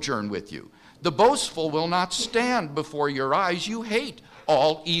sojourn with you. The boastful will not stand before your eyes. You hate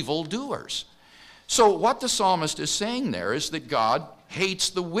all evildoers. So what the psalmist is saying there is that God hates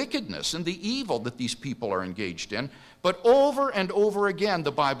the wickedness and the evil that these people are engaged in. But over and over again,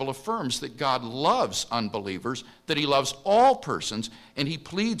 the Bible affirms that God loves unbelievers, that he loves all persons, and he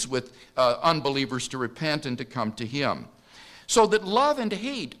pleads with unbelievers to repent and to come to him. So that love and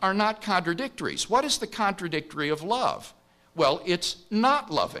hate are not contradictories. What is the contradictory of love? Well, it's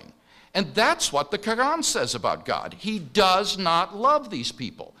not loving. And that's what the Quran says about God. He does not love these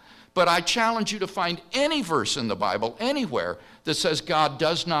people. But I challenge you to find any verse in the Bible, anywhere, that says God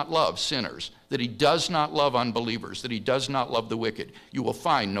does not love sinners, that he does not love unbelievers, that he does not love the wicked. You will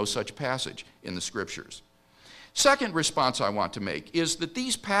find no such passage in the Scriptures. Second response I want to make is that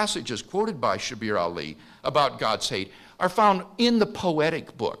these passages quoted by Shabir Ali about God's hate are found in the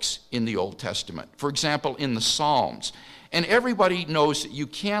poetic books in the Old Testament. For example, in the Psalms. And everybody knows that you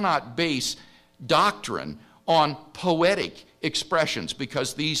cannot base doctrine on poetic expressions,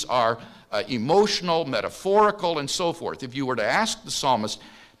 because these are emotional, metaphorical, and so forth. If you were to ask the psalmist,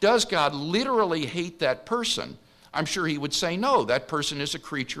 does God literally hate that person? I'm sure he would say no, that person is a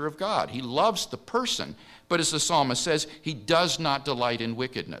creature of God. He loves the person, but as the psalmist says, he does not delight in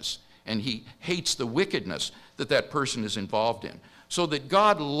wickedness, and he hates the wickedness that that person is involved in. So that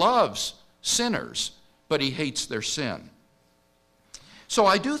God loves sinners, but he hates their sin. So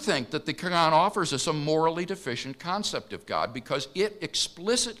I do think that the Quran offers us a morally deficient concept of God, because it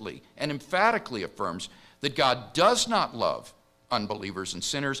explicitly and emphatically affirms that God does not love unbelievers and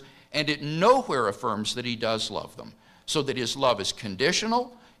sinners, and it nowhere affirms that he does love them. So that his love is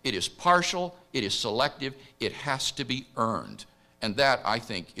conditional, it is partial, it is selective, it has to be earned. And that, I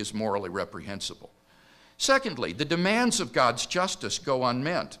think, is morally reprehensible. Secondly, the demands of God's justice go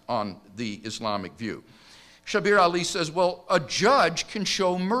unmet on the Islamic view. Shabir Ali says, well, a judge can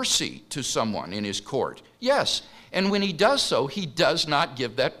show mercy to someone in his court. Yes, and when he does so, he does not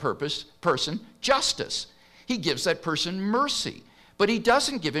give that person justice. He gives that person mercy, but he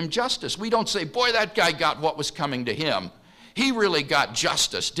doesn't give him justice. We don't say, boy, that guy got what was coming to him. He really got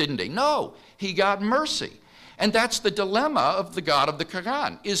justice, didn't he? No, he got mercy. And that's the dilemma of the God of the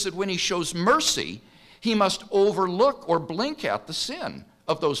Quran, is that when he shows mercy, he must overlook or blink at the sin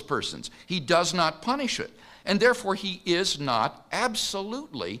of those persons. He does not punish it. And therefore, he is not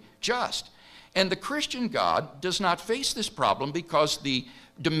absolutely just. And the Christian God does not face this problem, because the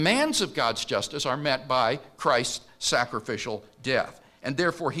demands of God's justice are met by Christ's sacrificial death. And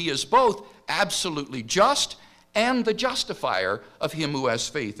therefore, he is both absolutely just and the justifier of him who has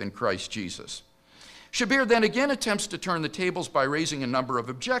faith in Christ Jesus. Shabir then again attempts to turn the tables by raising a number of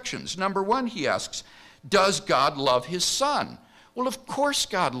objections. Number one, he asks, does God love his son? Well, of course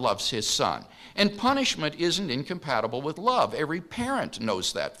God loves his son, and punishment isn't incompatible with love. Every parent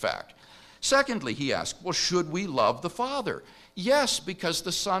knows that fact. Secondly, he asks, well, should we love the Father? Yes, because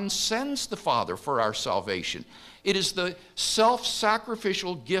the Son sends the Father for our salvation. It is the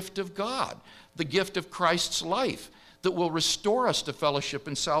self-sacrificial gift of God, the gift of Christ's life, that will restore us to fellowship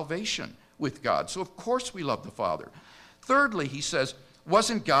and salvation with God. So of course we love the Father. Thirdly, he says,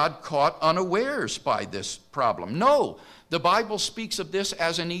 wasn't God caught unawares by this problem? No, the Bible speaks of this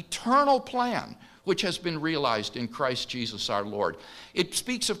as an eternal plan which has been realized in Christ Jesus our Lord. It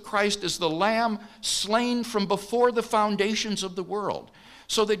speaks of Christ as the Lamb slain from before the foundations of the world,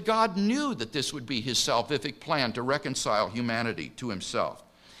 so that God knew that this would be his salvific plan to reconcile humanity to himself.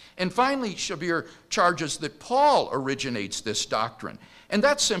 And finally, Shabir charges that Paul originates this doctrine, and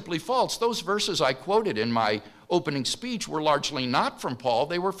that's simply false. Those verses I quoted in my opening speech were largely not from Paul.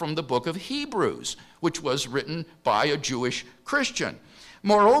 They were from the book of Hebrews, which was written by a Jewish Christian.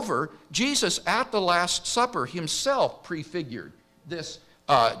 Moreover, Jesus at the Last Supper himself prefigured this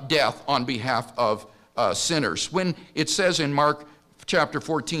death on behalf of sinners. When it says in Mark chapter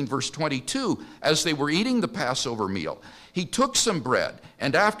 14, verse 22, as they were eating the Passover meal, he took some bread,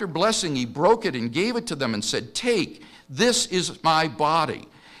 and after blessing, he broke it and gave it to them and said, "Take, this is my body."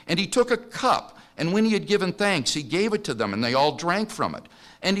 And he took a cup, and when he had given thanks, he gave it to them, and they all drank from it.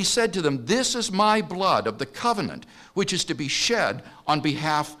 And he said to them, "This is my blood of the covenant, which is to be shed on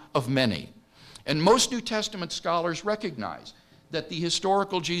behalf of many." And most New Testament scholars recognize that the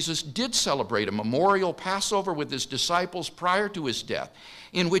historical Jesus did celebrate a memorial Passover with his disciples prior to his death,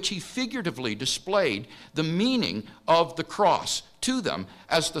 in which he figuratively displayed the meaning of the cross to them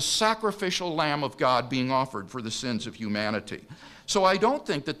as the sacrificial Lamb of God being offered for the sins of humanity. So I don't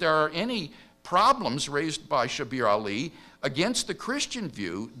think that there are any problems raised by Shabir Ali against the Christian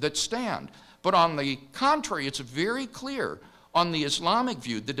view that stand. But on the contrary, it's very clear on the Islamic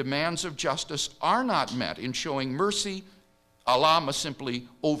view, the demands of justice are not met in showing mercy. Allah must simply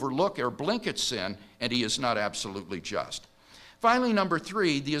overlook or blink at sin, and he is not absolutely just. Finally, number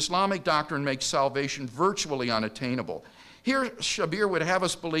three, the Islamic doctrine makes salvation virtually unattainable. Here, Shabir would have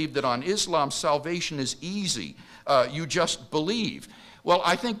us believe that on Islam, salvation is easy. You just believe. Well,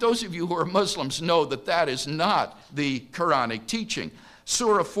 I think those of you who are Muslims know that that is not the Quranic teaching.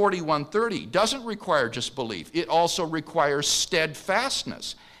 Surah 41:30 doesn't require just belief. It also requires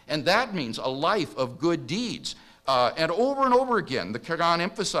steadfastness. And that means a life of good deeds. And over again, the Quran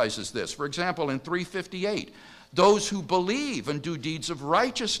emphasizes this. For example, in 358, those who believe and do deeds of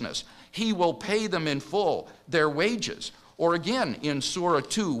righteousness, he will pay them in full their wages. Or again, in Surah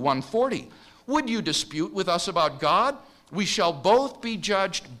 2:140, would you dispute with us about God? We shall both be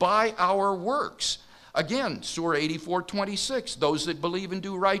judged by our works. Again, Surah 84:26, those that believe and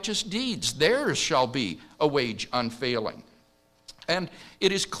do righteous deeds, theirs shall be a wage unfailing. And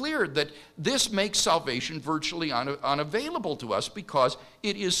it is clear that this makes salvation virtually unavailable to us because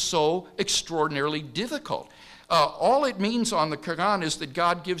it is so extraordinarily difficult. All it means on the Quran is that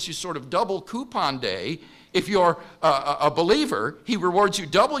God gives you sort of double coupon day. If you're a believer, he rewards you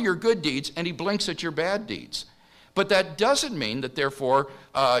double your good deeds and he blinks at your bad deeds. But that doesn't mean that, therefore,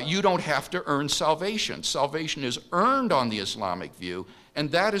 you don't have to earn salvation. Salvation is earned on the Islamic view,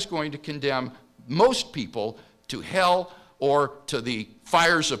 and that is going to condemn most people to hell or to the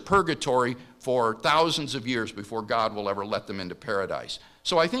fires of purgatory for thousands of years before God will ever let them into paradise.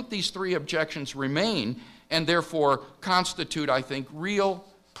 So I think these three objections remain and therefore constitute, I think, real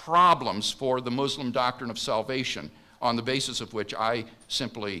problems for the Muslim doctrine of salvation, on the basis of which I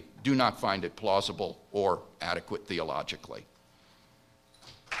simply do not find it plausible or adequate theologically.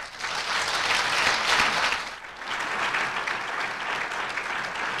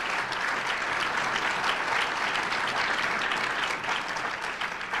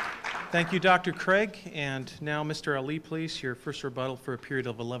 Thank you, Dr. Craig. And now, Mr. Ali, please, your first rebuttal for a period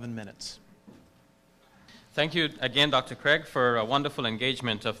of 11 minutes. Thank you again, Dr. Craig, for a wonderful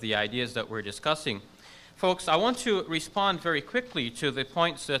engagement of the ideas that we're discussing. Folks, I want to respond very quickly to the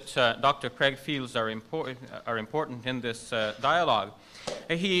points that Dr. Craig feels are important in this dialogue.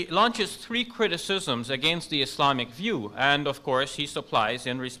 He launches three criticisms against the Islamic view, and of course he supplies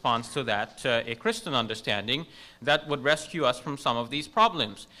in response to that a Christian understanding that would rescue us from some of these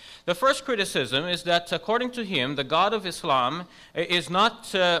problems. The first criticism is that, according to him, the God of Islam is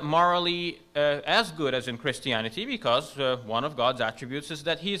not morally as good as in Christianity, because one of God's attributes is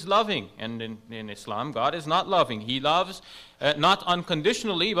that he is loving, and in Islam God is not loving. He loves not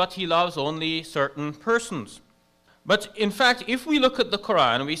unconditionally, but he loves only certain persons. But in fact, if we look at the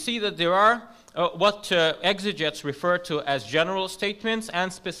Quran, we see that there are what exegetes refer to as general statements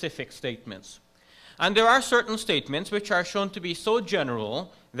and specific statements. And there are certain statements which are shown to be so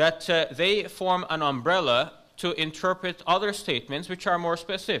general that they form an umbrella to interpret other statements which are more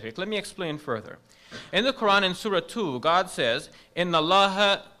specific. Let me explain further. In the Quran, in Surah 2, God says, "Inna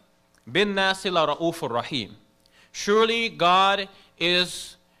Allaha bin nasi la ra'ufur rahim." Surely God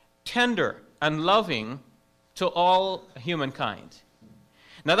is tender and loving to all humankind.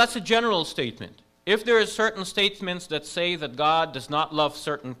 Now that's a general statement. If there are certain statements that say that God does not love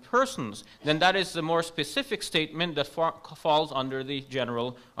certain persons, then that is the more specific statement that falls under the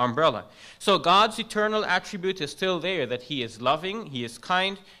general umbrella. So God's eternal attribute is still there, that He is loving, He is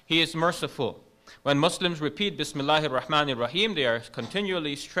kind, He is merciful. When Muslims repeat Bismillahir Rahmanir Rahim, they are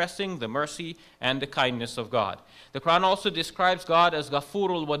continually stressing the mercy and the kindness of God. The Quran also describes God as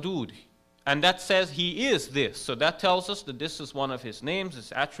Ghafurul Wadud, and that says He is this. So that tells us that this is one of His names,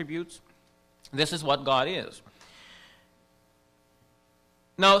 His attributes. This is what God is.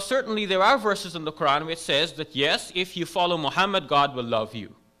 Now, certainly there are verses in the Quran which says that yes, if you follow Muhammad, God will love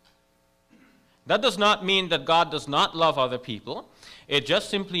you. That does not mean that God does not love other people. It just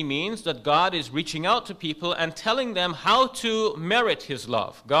simply means that God is reaching out to people and telling them how to merit His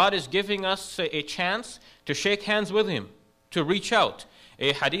love. God is giving us a chance to shake hands with Him, to reach out.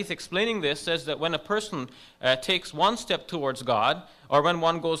 A hadith explaining this says that when a person takes one step towards God, or when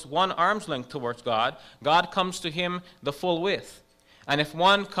one goes one arm's length towards God, God comes to him the full width. And if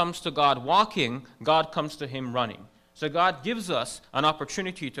one comes to God walking, God comes to him running. So God gives us an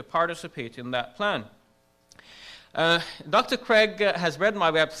opportunity to participate in that plan. Dr. Craig has read my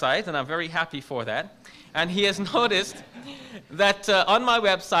website, and I'm very happy for that. And he has noticed that on my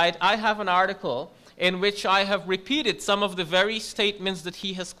website I have an article in which I have repeated some of the very statements that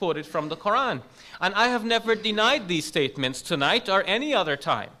he has quoted from the Quran. And I have never denied these statements tonight or any other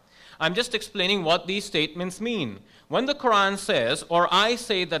time. I'm just explaining what these statements mean. When the Quran says, or I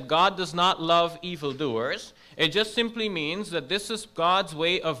say that God does not love evildoers, it just simply means that this is God's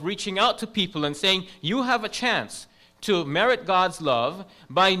way of reaching out to people and saying, you have a chance to merit God's love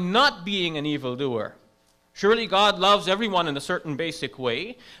by not being an evildoer. Surely God loves everyone in a certain basic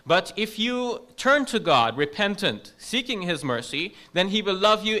way, but if you turn to God, repentant, seeking His mercy, then He will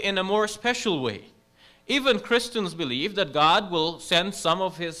love you in a more special way. Even Christians believe that God will send some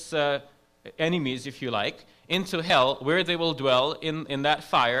of His enemies, if you like, into hell, where they will dwell in that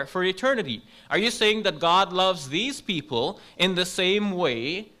fire for eternity. Are you saying that God loves these people in the same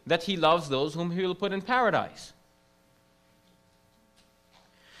way that He loves those whom He will put in paradise?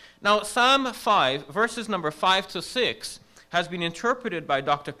 Now, Psalm 5, verses number 5 to 6, has been interpreted by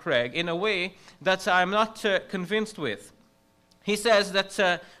Dr. Craig in a way that I'm not convinced with. He says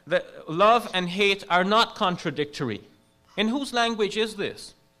that love and hate are not contradictory. In whose language is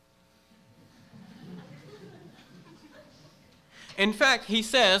this? In fact, he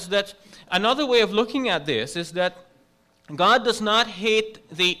says that another way of looking at this is that God does not hate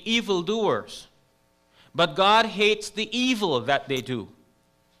the evildoers, but God hates the evil that they do.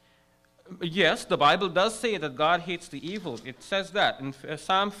 Yes, the Bible does say that God hates the evil. It says that in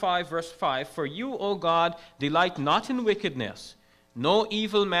Psalm 5, verse 5, "For you, O God, delight not in wickedness. No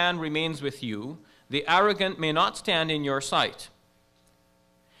evil man remains with you. The arrogant may not stand in your sight.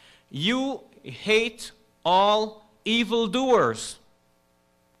 You hate all evildoers."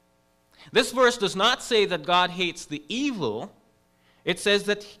 This verse does not say that God hates the evil. It says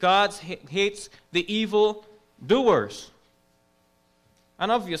that God hates the evil doers.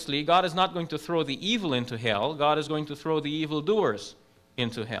 And obviously, God is not going to throw the evil into hell. God is going to throw the evildoers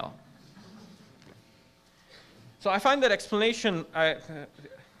into hell. So I find that explanation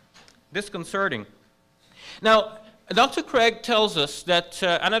disconcerting. Now, Dr. Craig tells us that,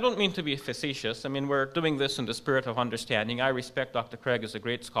 and I don't mean to be facetious, I mean, we're doing this in the spirit of understanding. I respect Dr. Craig as a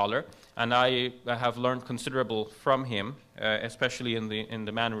great scholar, and I have learned considerable from him, especially in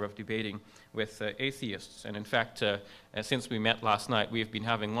the manner of debating with atheists. And in fact, since we met last night, we've been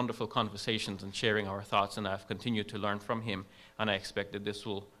having wonderful conversations and sharing our thoughts, and I've continued to learn from him, and I expect that this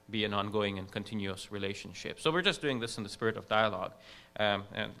will be an ongoing and continuous relationship. So we're just doing this in the spirit of dialogue, and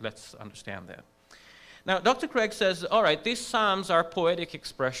let's understand that. Now, Dr. Craig says, all right, these psalms are poetic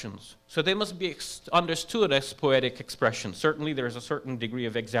expressions, so they must be understood as poetic expressions. Certainly, there is a certain degree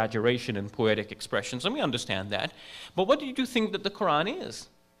of exaggeration in poetic expressions, and we understand that. But what do you think that the Quran is?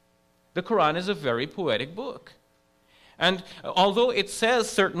 The Quran is a very poetic book. And although it says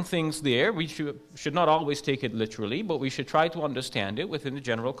certain things there, we should not always take it literally, but we should try to understand it within the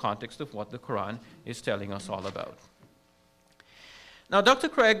general context of what the Quran is telling us all about. Now, Dr.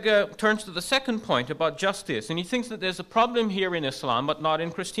 Craig turns to the second point about justice, and he thinks that there's a problem here in Islam, but not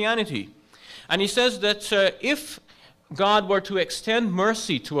in Christianity. And he says that if God were to extend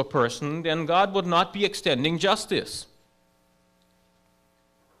mercy to a person, then God would not be extending justice.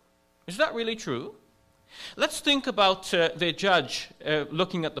 Is that really true? Let's think about the judge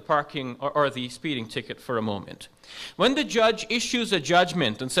looking at the parking or the speeding ticket for a moment. When the judge issues a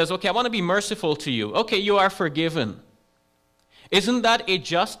judgment and says, okay, I want to be merciful to you. Okay, you are forgiven. Isn't that a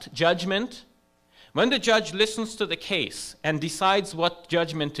just judgment? When the judge listens to the case and decides what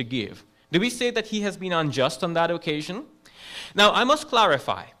judgment to give, do we say that he has been unjust on that occasion? Now, I must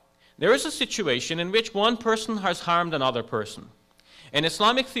clarify. There is a situation in which one person has harmed another person. In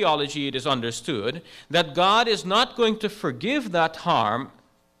Islamic theology, it is understood that God is not going to forgive that harm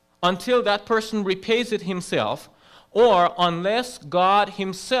until that person repays it himself, or unless God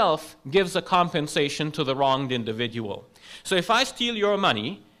himself gives a compensation to the wronged individual. So if I steal your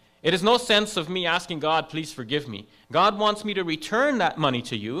money, it is no sense of me asking God, please forgive me. God wants me to return that money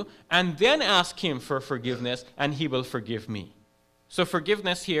to you and then ask him for forgiveness, and he will forgive me. So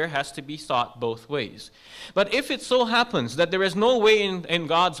forgiveness here has to be sought both ways. But if it so happens that there is no way in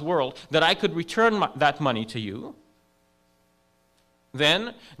God's world that I could return that money to you,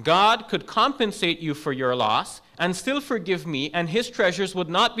 then God could compensate you for your loss and still forgive me, and his treasures would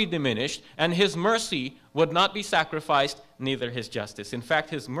not be diminished, and his mercy would not be sacrificed, neither his justice. In fact,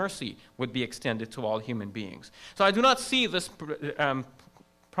 his mercy would be extended to all human beings. So I do not see this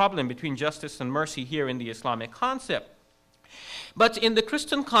problem between justice and mercy here in the Islamic concept. But in the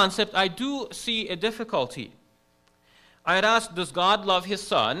Christian concept, I do see a difficulty. I had asked, does God love his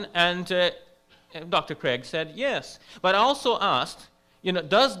son? And Dr. Craig said yes. But I also asked,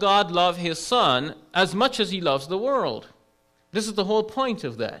 does God love his son as much as he loves the world? This is the whole point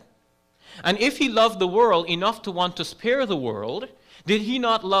of that. And if he loved the world enough to want to spare the world, did he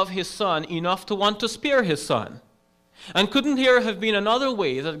not love his son enough to want to spare his son? And couldn't there have been another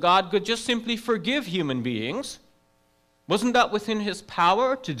way that God could just simply forgive human beings? Wasn't that within his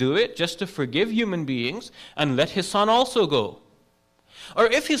power to do it, just to forgive human beings and let his son also go? Or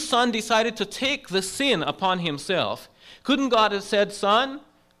if his son decided to take the sin upon himself, couldn't God have said, son,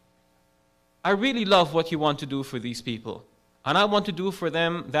 I really love what you want to do for these people, and I want to do for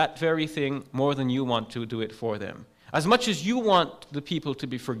them that very thing more than you want to do it for them. As much as you want the people to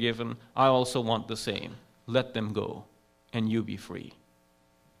be forgiven, I also want the same. Let them go, and you be free.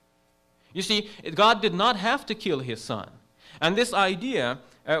 You see, God did not have to kill his son. And this idea,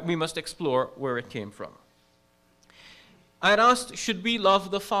 we must explore where it came from. I had asked, should we love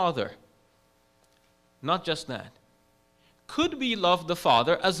the Father? Not just that. Could we love the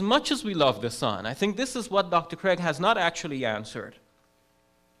Father as much as we love the Son? I think this is what Dr. Craig has not actually answered.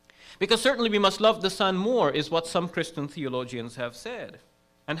 Because certainly we must love the Son more, is what some Christian theologians have said.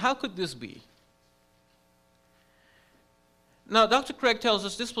 And how could this be? Now, Dr. Craig tells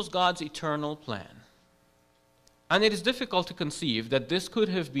us this was God's eternal plan. And it is difficult to conceive that this could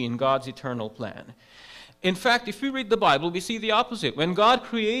have been God's eternal plan. In fact, if we read the Bible, we see the opposite. When God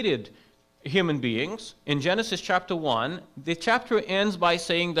created human beings, in Genesis chapter 1, the chapter ends by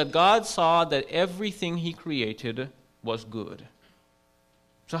saying that God saw that everything he created was good.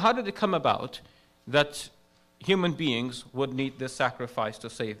 So how did it come about that human beings would need this sacrifice to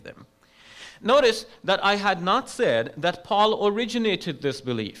save them? Notice that I had not said that Paul originated this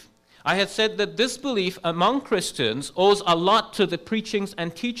belief. I had said that this belief among Christians owes a lot to the preachings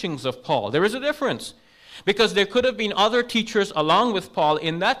and teachings of Paul. There is a difference, because there could have been other teachers along with Paul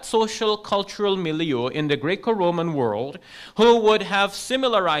in that social, cultural milieu in the Greco-Roman world who would have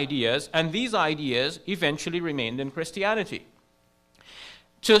similar ideas, and these ideas eventually remained in Christianity.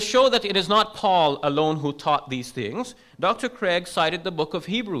 To show that it is not Paul alone who taught these things, Dr. Craig cited the book of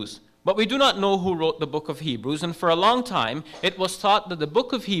Hebrews. But we do not know who wrote the book of Hebrews, and for a long time it was thought that the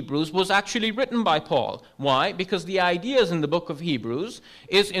book of Hebrews was actually written by Paul. Why? Because the ideas in the book of Hebrews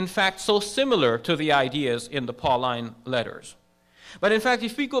is in fact so similar to the ideas in the Pauline letters. But in fact,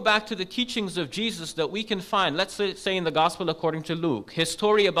 if we go back to the teachings of Jesus that we can find, let's say in the Gospel according to Luke, his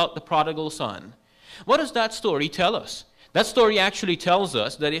story about the prodigal son, what does that story tell us? That story actually tells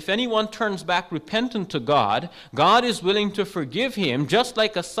us that if anyone turns back repentant to God, God is willing to forgive him, just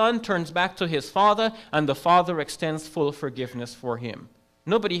like a son turns back to his father, and the father extends full forgiveness for him.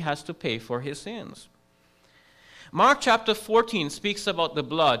 Nobody has to pay for his sins. Mark chapter 14 speaks about the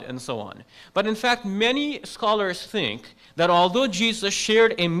blood and so on. But in fact, many scholars think that although Jesus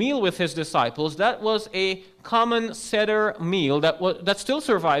shared a meal with his disciples, that was a common Seder meal that still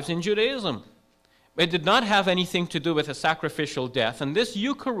survives in Judaism. It did not have anything to do with a sacrificial death. And this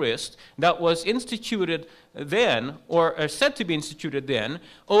Eucharist that was instituted then, or said to be instituted then,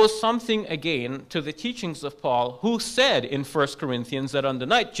 owes something again to the teachings of Paul, who said in 1 Corinthians that on the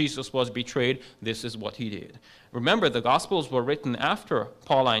night Jesus was betrayed, this is what he did. Remember, the Gospels were written after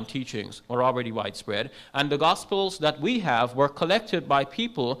Pauline teachings were already widespread, and the Gospels that we have were collected by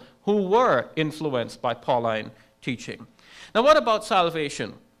people who were influenced by Pauline teaching. Now, what about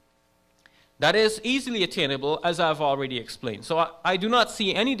salvation? That is easily attainable, as I've already explained. So I do not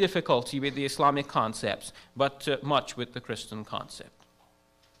see any difficulty with the Islamic concepts, but much with the Christian concept.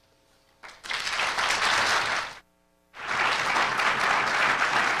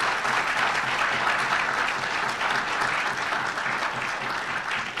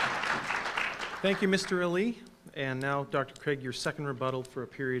 Thank you, Mr. Ali. And now, Dr. Craig, your second rebuttal for a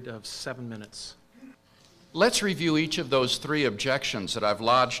period of 7 minutes. Let's review each of those 3 objections that I've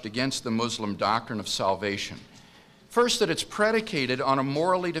lodged against the Muslim doctrine of salvation. First, that it's predicated on a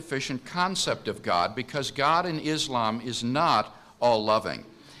morally deficient concept of God, because God in Islam is not all-loving.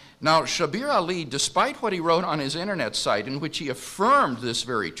 Now, Shabir Ali, despite what he wrote on his internet site, in which he affirmed this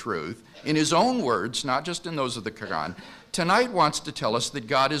very truth, in his own words, not just in those of the Quran, tonight wants to tell us that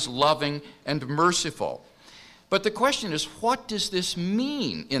God is loving and merciful. But the question is, what does this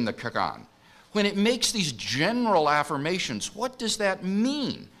mean in the Quran? When it makes these general affirmations, what does that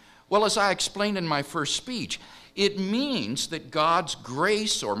mean? Well, as I explained in my first speech, it means that God's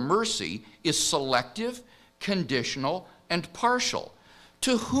grace or mercy is selective, conditional, and partial.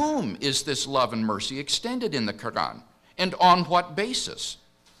 To whom is this love and mercy extended in the Quran, and on what basis?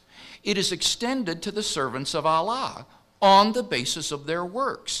 It is extended to the servants of Allah on the basis of their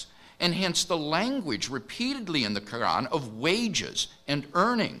works, and hence the language repeatedly in the Quran of wages and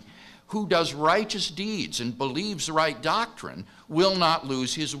earning. Who does righteous deeds and believes right doctrine will not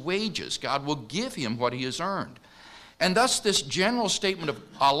lose his wages. God will give him what he has earned. And thus this general statement of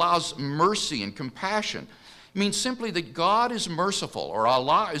Allah's mercy and compassion means simply that God is merciful, or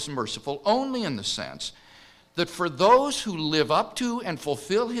Allah is merciful, only in the sense that for those who live up to and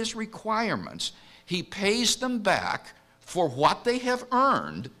fulfill his requirements, he pays them back for what they have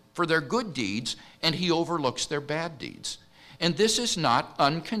earned for their good deeds, and he overlooks their bad deeds. And this is not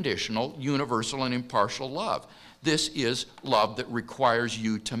unconditional, universal, and impartial love. This is love that requires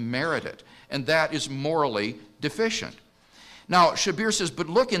you to merit it, and that is morally deficient. Now, Shabir says, but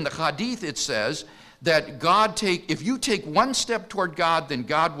look, in the Hadith it says that if you take one step toward God, then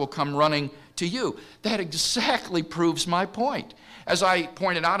God will come running to you. That exactly proves my point. As I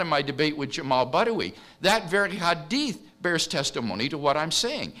pointed out in my debate with Jamal Badawi, that very Hadith bears testimony to what I'm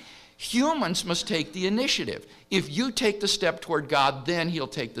saying. Humans must take the initiative. If you take the step toward God, then he'll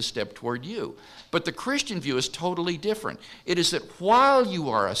take the step toward you. But the Christian view is totally different. It is that while you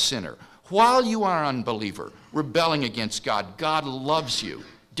are a sinner, while you are an unbeliever, rebelling against God, God loves you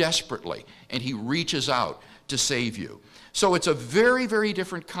desperately, and he reaches out to save you. So it's a very, very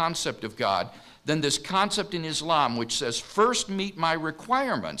different concept of God than this concept in Islam, which says, first meet my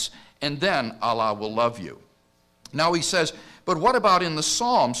requirements, and then Allah will love you. Now he says, but what about in the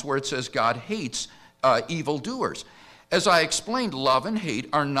Psalms where it says God hates evildoers? As I explained, love and hate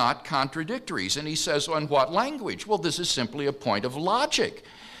are not contradictories. And he says, well, in what language? Well, this is simply a point of logic.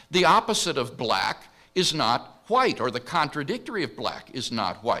 The opposite of black is not white, or the contradictory of black is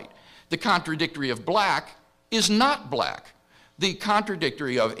not white. The contradictory of black is not black. The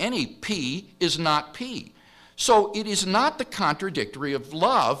contradictory of any P is not P. So it is not the contradictory of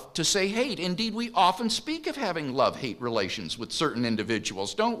love to say hate. Indeed, we often speak of having love-hate relations with certain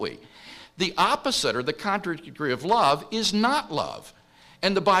individuals, don't we? The opposite, or the contradictory of love, is not love.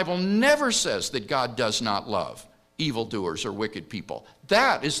 And the Bible never says that God does not love evildoers or wicked people.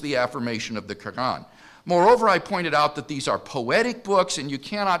 That is the affirmation of the Quran. Moreover, I pointed out that these are poetic books, and you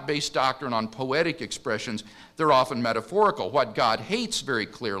cannot base doctrine on poetic expressions. They're often metaphorical. What God hates very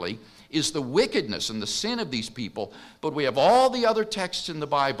clearly is the wickedness and the sin of these people, but we have all the other texts in the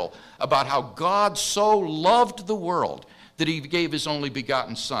Bible about how God so loved the world that he gave his only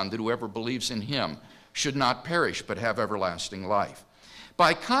begotten Son, that whoever believes in him should not perish but have everlasting life.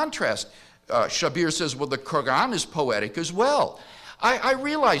 By contrast, Shabir says, well, the Quran is poetic as well. I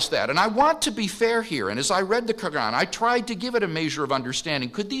realize that, and I want to be fair here, and as I read the Quran, I tried to give it a measure of understanding.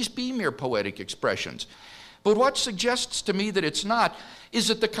 Could these be mere poetic expressions? But what suggests to me that it's not is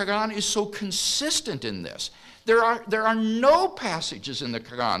that the Quran is so consistent in this. There are no passages in the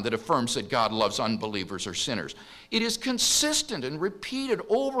Quran that affirms that God loves unbelievers or sinners. It is consistent and repeated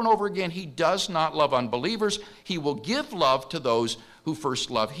over and over again. He does not love unbelievers. He will give love to those who first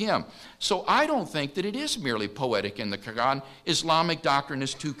love him. So I don't think that it is merely poetic in the Quran. Islamic doctrine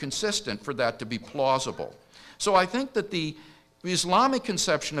is too consistent for that to be plausible. So I think that the Islamic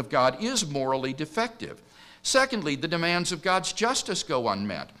conception of God is morally defective. Secondly, the demands of God's justice go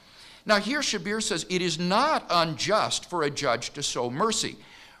unmet. Now here Shabir says it is not unjust for a judge to show mercy.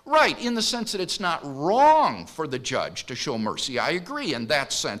 Right, in the sense that it's not wrong for the judge to show mercy. I agree, in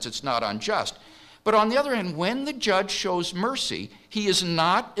that sense it's not unjust. But on the other hand, when the judge shows mercy, he is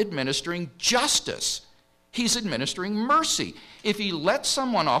not administering justice. He's administering mercy. If he lets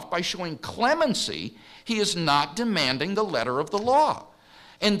someone off by showing clemency, he is not demanding the letter of the law.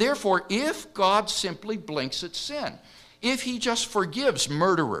 And therefore, if God simply blinks at sin, if he just forgives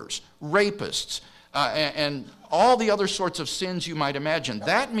murderers, rapists, and all the other sorts of sins you might imagine,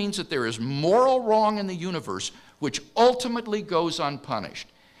 that means that there is moral wrong in the universe which ultimately goes unpunished.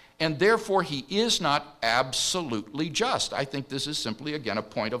 And therefore, he is not absolutely just. I think this is simply, again, a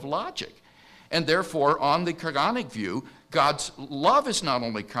point of logic. And therefore, on the Quranic view, God's love is not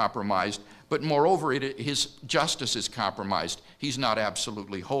only compromised, but moreover, his justice is compromised. He's not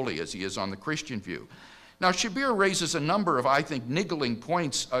absolutely holy as he is on the Christian view. Now, Shabir raises a number of, I think, niggling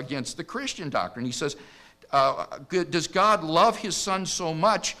points against the Christian doctrine. He says, does God love his son so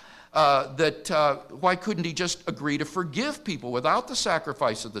much that why couldn't he just agree to forgive people without the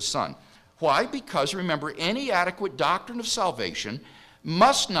sacrifice of the son? Why? Because, remember, any adequate doctrine of salvation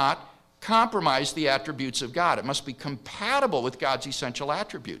must not compromise the attributes of God. It must be compatible with God's essential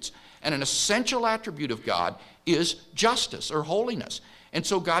attributes. And an essential attribute of God is justice or holiness. And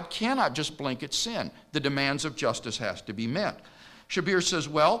so God cannot just blink at sin. The demands of justice has to be met. Shabir says,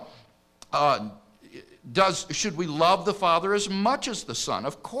 well, should we love the Father as much as the Son?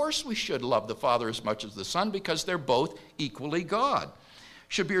 Of course we should love the Father as much as the Son because they're both equally God.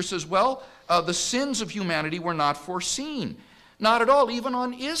 Shabir says, well, the sins of humanity were not foreseen. Not at all. Even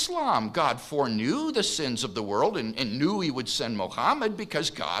on Islam, God foreknew the sins of the world and knew he would send Muhammad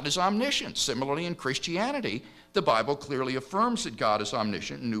because God is omniscient. Similarly, in Christianity, the Bible clearly affirms that God is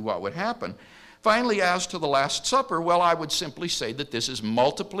omniscient and knew what would happen. Finally, as to the Last Supper, well, I would simply say that this is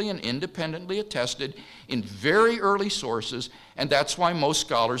multiply and independently attested in very early sources, and that's why most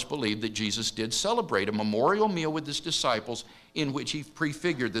scholars believe that Jesus did celebrate a memorial meal with his disciples in which he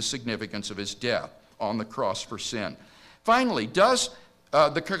prefigured the significance of his death on the cross for sin. Finally, does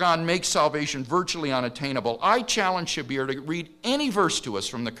the Quran make salvation virtually unattainable? I challenge Shabir to read any verse to us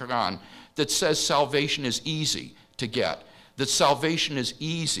from the Quran that says salvation is easy to get, that salvation is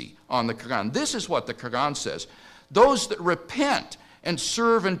easy on the Quran. This is what the Quran says. Those that repent and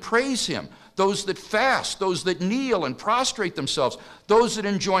serve and praise him, those that fast, those that kneel and prostrate themselves, those that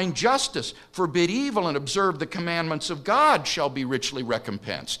enjoin justice, forbid evil, and observe the commandments of God shall be richly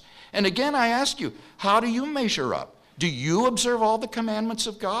recompensed. And again, I ask you, how do you measure up? Do you observe all the commandments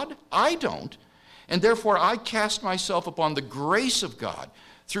of God? I don't. And therefore, I cast myself upon the grace of God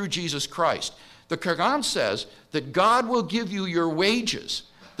through Jesus Christ. The Quran says that God will give you your wages.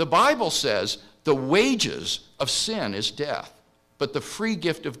 The Bible says the wages of sin is death, but the free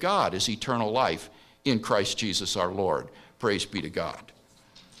gift of God is eternal life in Christ Jesus our Lord. Praise be to God.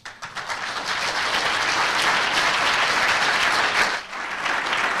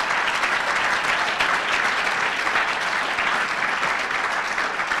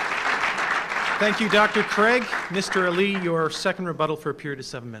 Thank you, Dr. Craig. Mr. Ali, your second rebuttal for a period of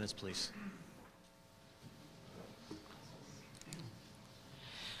 7 minutes, please.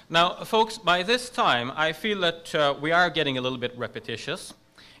 Now, folks, by this time, I feel that we are getting a little bit repetitious.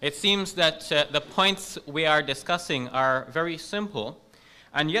 It seems that the points we are discussing are very simple,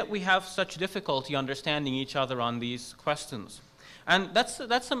 and yet we have such difficulty understanding each other on these questions. And that's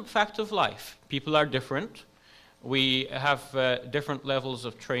a fact of life. People are different. We have different levels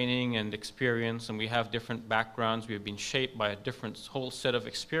of training and experience, and we have different backgrounds. We have been shaped by a different whole set of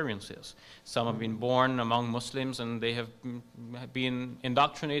experiences. Some have been born among Muslims, and they have been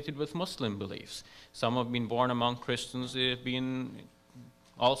indoctrinated with Muslim beliefs. Some have been born among Christians. They have been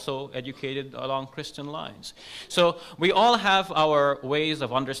also educated along Christian lines. So we all have our ways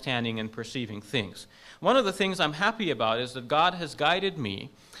of understanding and perceiving things. One of the things I'm happy about is that God has guided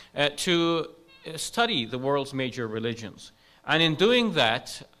me to study the world's major religions. And in doing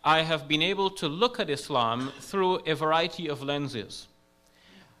that, I have been able to look at Islam through a variety of lenses.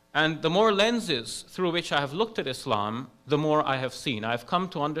 And the more lenses through which I have looked at Islam, the more I have seen. I've come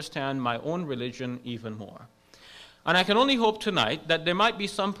to understand my own religion even more. And I can only hope tonight that there might be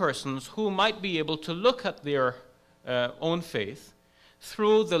some persons who might be able to look at their own faith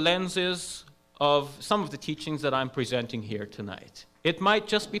through the lenses of some of the teachings that I'm presenting here tonight. It might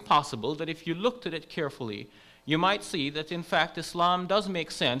just be possible that if you looked at it carefully, you might see that in fact Islam does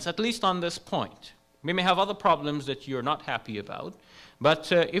make sense, at least on this point. We may have other problems that you're not happy about,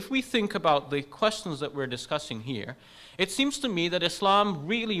 but if we think about the questions that we're discussing here, it seems to me that Islam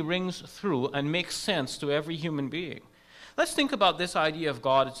really rings through and makes sense to every human being. Let's think about this idea of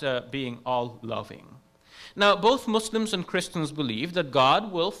God as being all-loving. Now, both Muslims and Christians believe that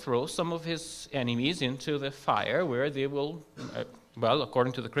God will throw some of his enemies into the fire where they will, well,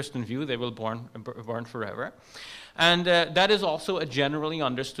 according to the Christian view, they will burn forever. And that is also a generally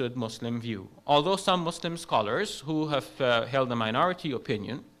understood Muslim view. Although some Muslim scholars who have held a minority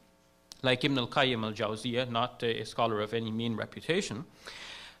opinion, like Ibn al-Qayyim al-Jawziyah, not a scholar of any mean reputation,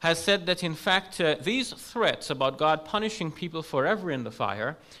 has said that in fact these threats about God punishing people forever in the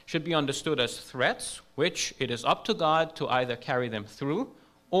fire should be understood as threats which it is up to God to either carry them through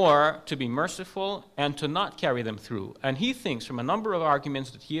or to be merciful and to not carry them through. And he thinks from a number of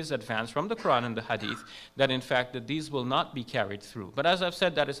arguments that he has advanced from the Quran and the Hadith that in fact that these will not be carried through. But as I've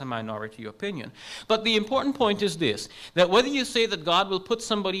said, that is a minority opinion. But the important point is this, that whether you say that God will put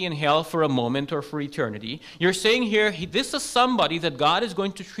somebody in hell for a moment or for eternity, you're saying here this is somebody that God is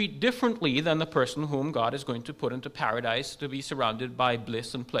going to treat differently than the person whom God is going to put into paradise to be surrounded by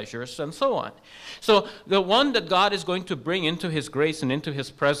bliss and pleasures and so on. So the one that God is going to bring into his grace and into his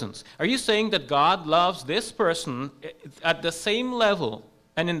presence. Are you saying that God loves this person at the same level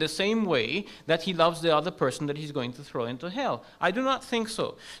and in the same way that he loves the other person that he's going to throw into hell? I do not think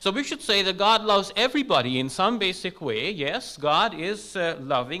so. So we should say that God loves everybody in some basic way. Yes, God is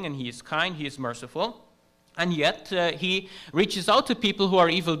loving and he is kind, he is merciful. And yet he reaches out to people who are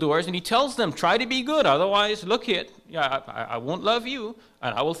evildoers and he tells them, try to be good, otherwise look it, I won't love you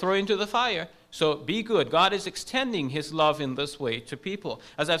and I will throw you into the fire. So be good. God is extending his love in this way to people.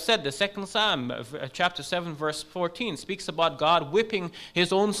 As I've said, the second Psalm, chapter 7, verse 14, speaks about God whipping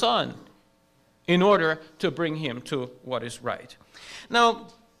his own son in order to bring him to what is right. Now,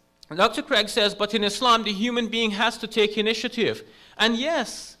 Dr. Craig says, but in Islam, the human being has to take initiative. And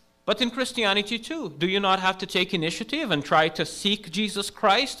yes, but in Christianity too, do you not have to take initiative and try to seek Jesus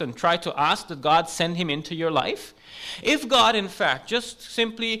Christ and try to ask that God send him into your life? If God, in fact, just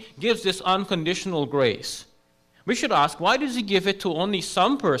simply gives this unconditional grace, we should ask, why does he give it to only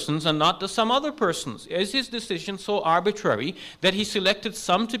some persons and not to some other persons? Is his decision so arbitrary that he selected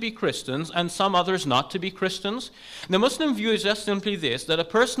some to be Christians and some others not to be Christians? The Muslim view is just simply this, that a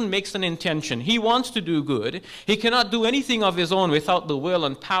person makes an intention. He wants to do good. He cannot do anything of his own without the will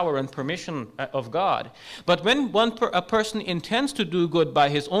and power and permission of God. But when a person intends to do good by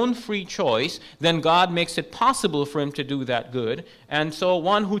his own free choice, then God makes it possible for him to do that good. And so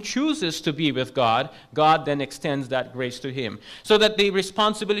one who chooses to be with God, God then extends that grace to him. So that the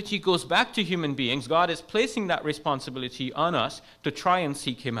responsibility goes back to human beings. God is placing that responsibility on us to try and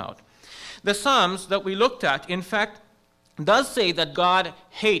seek him out. The Psalms that we looked at, in fact, does say that God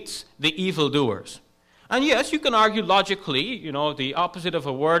hates the evildoers. And yes, you can argue logically, the opposite of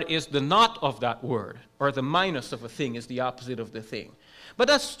a word is the not of that word, or the minus of a thing is the opposite of the thing. But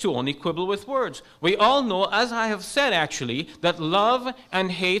that's to only quibble with words. We all know, as I have said actually, that love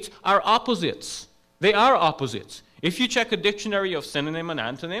and hate are opposites. They are opposites. If you check a dictionary of synonym and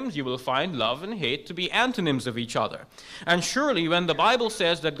antonyms, you will find love and hate to be antonyms of each other. And surely when the Bible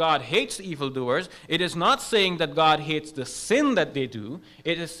says that God hates evildoers, it is not saying that God hates the sin that they do.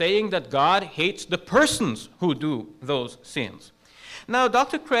 It is saying that God hates the persons who do those sins. Now,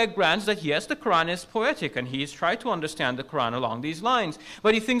 Dr. Craig grants that yes, the Quran is poetic, and he's tried to understand the Quran along these lines.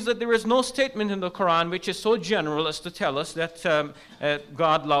 But he thinks that there is no statement in the Quran which is so general as to tell us that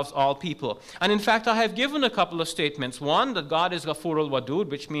God loves all people. And in fact, I have given a couple of statements. One, that God is Ghafur al-Wadud,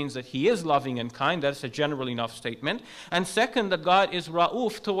 which means that he is loving and kind. That's a general enough statement. And second, that God is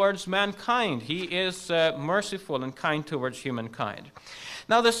Ra'uf towards mankind. He is merciful and kind towards humankind.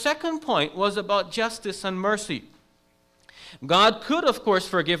 Now, the second point was about justice and mercy. God could, of course,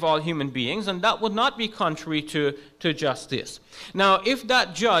 forgive all human beings, and that would not be contrary to justice. Now, if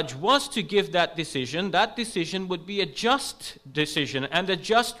that judge was to give that decision would be a just decision and a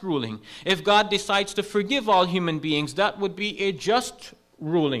just ruling. If God decides to forgive all human beings, that would be a just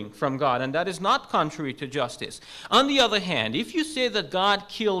ruling from God, and that is not contrary to justice. On the other hand, if you say that God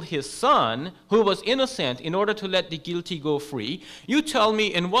killed his son, who was innocent, in order to let the guilty go free, you tell me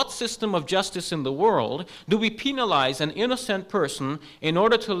in what system of justice in the world do we penalize an innocent person in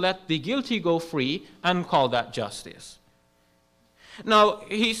order to let the guilty go free and call that justice? Now,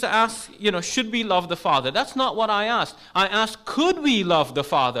 he asked, should we love the Father? That's not what I asked. I asked, could we love the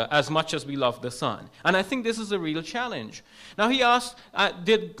Father as much as we love the Son? And I think this is a real challenge. Now, he asked,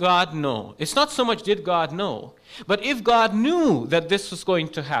 did God know? It's not so much did God know, but if God knew that this was going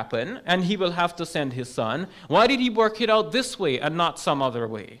to happen and he will have to send his Son, why did he work it out this way and not some other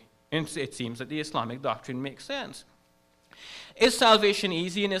way? And it seems that the Islamic doctrine makes sense. Is salvation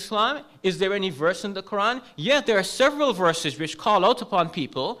easy in Islam? Is there any verse in the Quran? Yeah, there are several verses which call out upon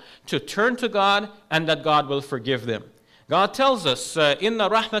people to turn to God and that God will forgive them. God tells us, Inna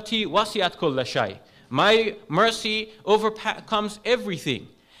rahmati wasi'at kulla shay. My mercy overcomes everything.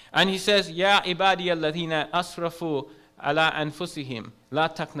 And he says, Ya ibadiya alladhina asrafu ala anfusihim, la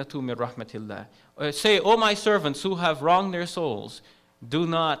taqnatu min rahmatillah. Say, O my servants who have wronged their souls, do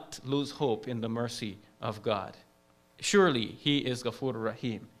not lose hope in the mercy of God. Surely he is Ghafur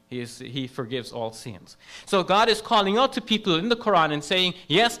Rahim. He forgives all sins. So God is calling out to people in the Quran and saying,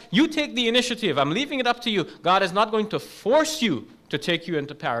 yes, you take the initiative. I'm leaving it up to you. God is not going to force you to take you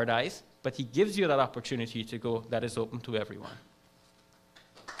into paradise, but he gives you that opportunity to go that is open to everyone.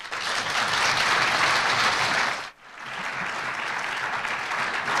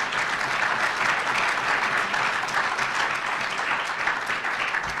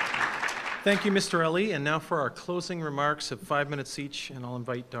 Thank you, Mr. Ali. And now for our closing remarks of 5 minutes each, and I'll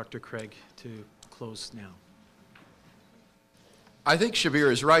invite Dr. Craig to close now. I think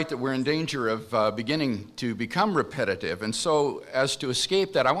Shabir is right that we're in danger of beginning to become repetitive. And so, as to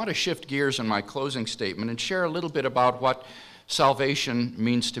escape that, I want to shift gears in my closing statement and share a little bit about what salvation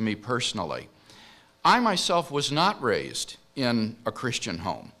means to me personally. I myself was not raised in a Christian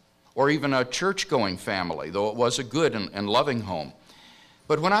home or even a church-going family, though it was a good and loving home.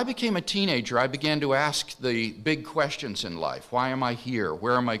 But when I became a teenager, I began to ask the big questions in life. Why am I here?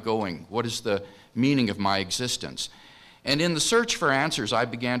 Where am I going? What is the meaning of my existence? And in the search for answers, I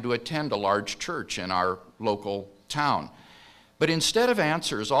began to attend a large church in our local town. But instead of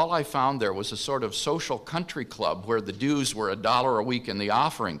answers, all I found there was a sort of social country club where the dues were $1 a week in the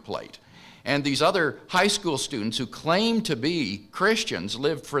offering plate. And these other high school students who claimed to be Christians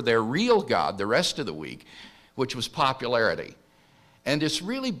lived for their real God the rest of the week, which was popularity. And this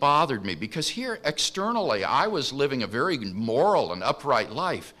really bothered me because here externally I was living a very moral and upright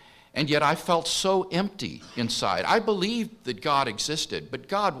life, and yet I felt so empty inside. I believed that God existed, but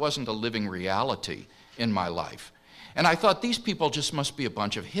God wasn't a living reality in my life. And I thought these people just must be a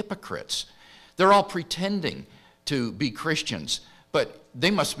bunch of hypocrites. They're all pretending to be Christians, but they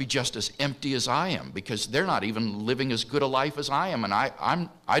must be just as empty as I am because they're not even living as good a life as I am, and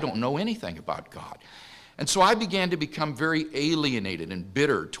I don't know anything about God. And so I began to become very alienated and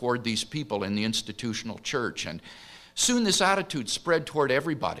bitter toward these people in the institutional church. And soon this attitude spread toward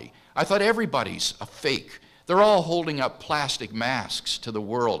everybody. I thought everybody's a fake. They're all holding up plastic masks to the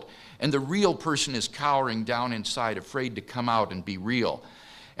world. And the real person is cowering down inside, afraid to come out and be real.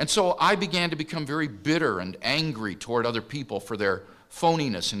 And so I began to become very bitter and angry toward other people for their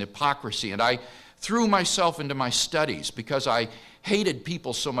phoniness and hypocrisy. And I threw myself into my studies because I hated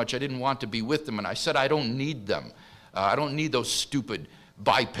people so much I didn't want to be with them, and I said I don't need them. I don't need those stupid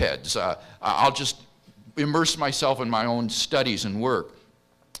bipeds. I'll just immerse myself in my own studies and work.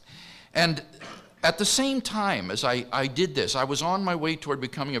 And at the same time as I did this, I was on my way toward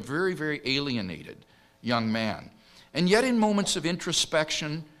becoming a very, very alienated young man. And yet in moments of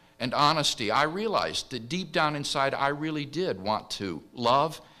introspection and honesty, I realized that deep down inside I really did want to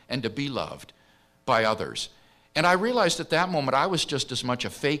love and to be loved by others. And I realized at that moment I was just as much a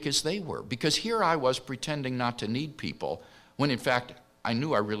fake as they were, because here I was pretending not to need people when in fact I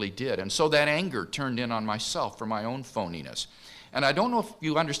knew I really did. And so that anger turned in on myself for my own phoniness. And I don't know if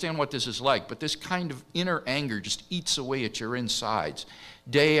you understand what this is like, but this kind of inner anger just eats away at your insides,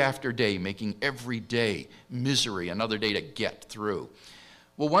 day after day, making every day misery another day to get through.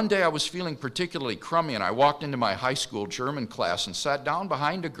 Well, one day I was feeling particularly crummy, and I walked into my high school German class and sat down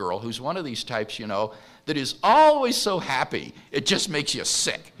behind a girl who's one of these types, that is always so happy, it just makes you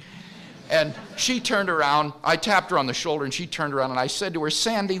sick. And she turned around, I tapped her on the shoulder, and she turned around, and I said to her,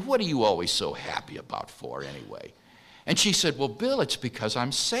 Sandy, what are you always so happy about for anyway? And she said, well, Bill, it's because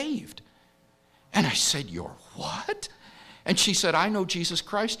I'm saved. And I said, you're what? And she said, I know Jesus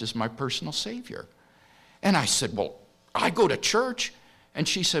Christ is my personal Savior. And I said, well, I go to church. And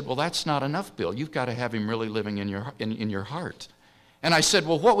she said, well, that's not enough, Bill. You've got to have him really living in your heart. And I said,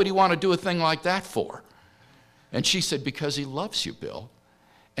 well, what would he want to do a thing like that for? And she said, because he loves you, Bill.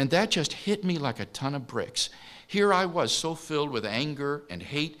 And that just hit me like a ton of bricks. Here I was, so filled with anger and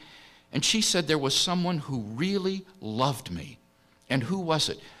hate. And she said there was someone who really loved me. And who was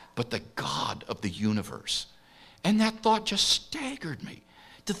it? But the God of the universe. And that thought just staggered me,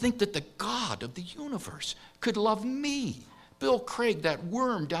 to think that the God of the universe could love me, Bill Craig, that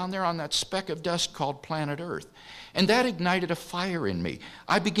worm down there on that speck of dust called planet Earth. And that ignited a fire in me.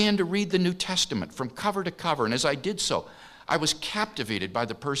 I began to read the New Testament from cover to cover, and as I did so, I was captivated by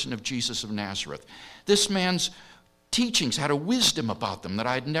the person of Jesus of Nazareth. This man's teachings had a wisdom about them that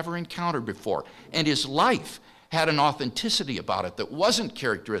I had never encountered before, and his life had an authenticity about it that wasn't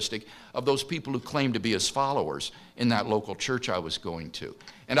characteristic of those people who claimed to be his followers in that local church I was going to.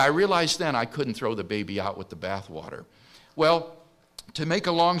 And I realized then I couldn't throw the baby out with the bathwater. Well, to make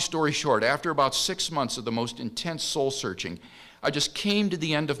a long story short, after about 6 months of the most intense soul searching, I just came to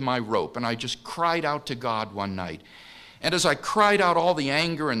the end of my rope, and I just cried out to God one night. And as I cried out all the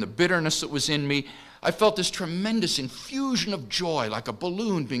anger and the bitterness that was in me, I felt this tremendous infusion of joy, like a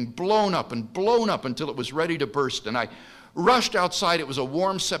balloon being blown up until it was ready to burst. And I rushed outside. It was a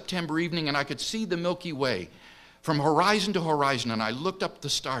warm September evening, and I could see the Milky Way from horizon to horizon. And I looked up at the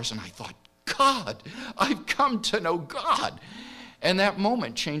stars, and I thought, God, I've come to know God. And that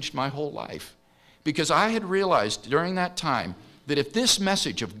moment changed my whole life, because I had realized during that time that if this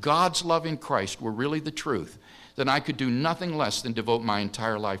message of God's love in Christ were really the truth, then I could do nothing less than devote my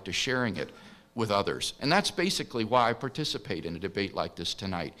entire life to sharing it with others. And that's basically why I participate in a debate like this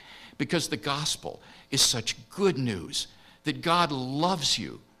tonight, because the gospel is such good news that God loves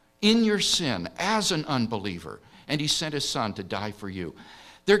you in your sin as an unbeliever, and he sent his son to die for you.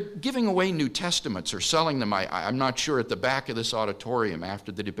 They're giving away New Testaments or selling them, I'm not sure, at the back of this auditorium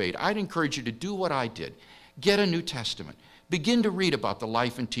after the debate. I'd encourage you to do what I did. Get a New Testament. Begin to read about the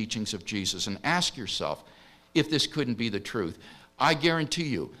life and teachings of Jesus and ask yourself if this couldn't be the truth. I guarantee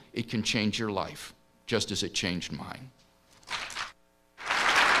you it can change your life, just as it changed mine.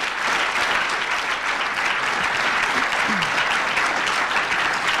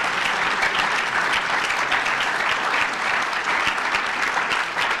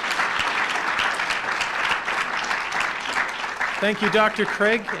 Thank you, Dr.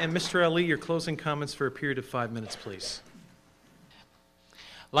 Craig. And Mr. Ali, your closing comments for a period of 5 minutes, please.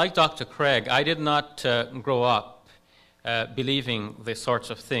 Like Dr. Craig, I did not grow up believing the sorts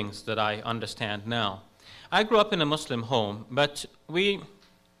of things that I understand now. I grew up in a Muslim home, but we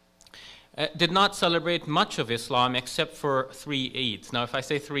did not celebrate much of Islam except for 3 Eids. Now, if I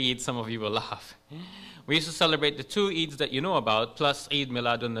say 3 Eids, some of you will laugh. We used to celebrate the 2 Eids that you know about, plus Eid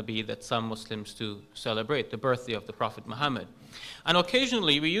Miladun Nabi that some Muslims do celebrate, the birthday of the Prophet Muhammad. And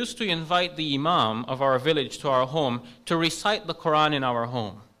occasionally, we used to invite the Imam of our village to our home to recite the Quran in our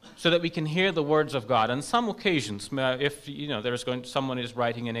home, so that we can hear the words of God. On some occasions, if someone is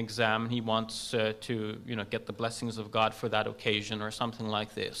writing an exam and he wants to get the blessings of God for that occasion or something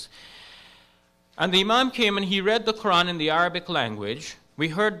like this. And the Imam came and he read the Quran in the Arabic language. We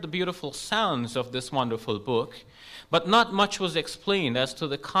heard the beautiful sounds of this wonderful book, but not much was explained as to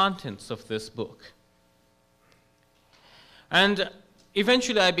the contents of this book. And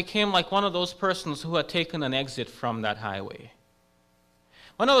eventually I became like one of those persons who had taken an exit from that highway.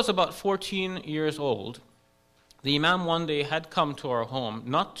 When I was about 14 years old, the Imam one day had come to our home,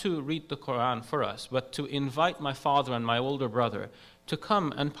 not to read the Quran for us, but to invite my father and my older brother to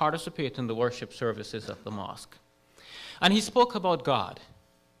come and participate in the worship services at the mosque. And he spoke about God.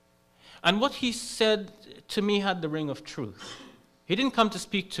 And what he said to me had the ring of truth. He didn't come to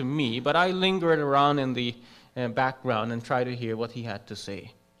speak to me, but I lingered around in the background and tried to hear what he had to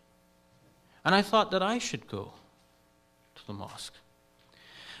say. And I thought that I should go to the mosque.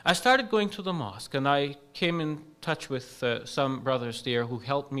 I started going to the mosque, and I came in touch with some brothers there who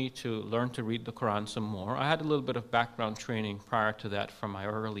helped me to learn to read the Quran some more. I had a little bit of background training prior to that from my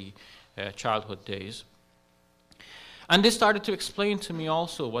early childhood days. And they started to explain to me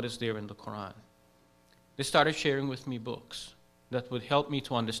also what is there in the Quran. They started sharing with me books that would help me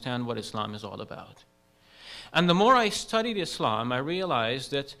to understand what Islam is all about. And the more I studied Islam, I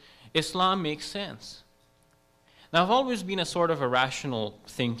realized that Islam makes sense. Now, I've always been a sort of a rational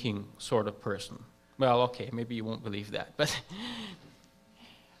thinking sort of person. Well, okay, maybe you won't believe that.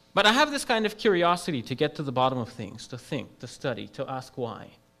 But I have this kind of curiosity to get to the bottom of things, to think, to study, to ask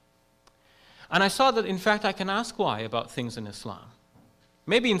why. And I saw that, in fact, I can ask why about things in Islam.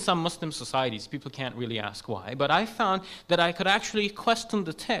 Maybe in some Muslim societies, people can't really ask why, but I found that I could actually question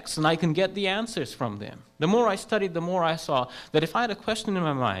the text and I can get the answers from them. The more I studied, the more I saw that if I had a question in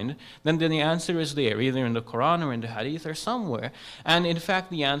my mind, then the answer is there, either in the Quran or in the Hadith or somewhere, and in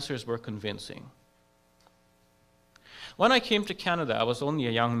fact, the answers were convincing. When I came to Canada, I was only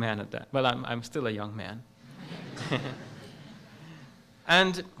a young man at that. Well, I'm still a young man.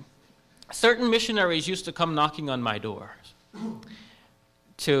 And certain missionaries used to come knocking on my door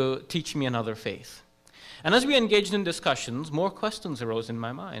to teach me another faith. And as we engaged in discussions, more questions arose in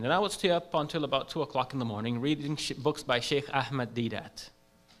my mind. And I would stay up until about 2 o'clock in the morning reading books by Sheikh Ahmed Deedat.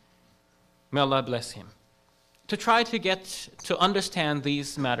 May Allah bless him. To try to get to understand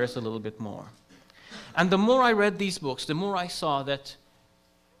these matters a little bit more. And the more I read these books, the more I saw that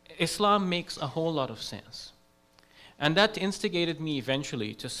Islam makes a whole lot of sense. And that instigated me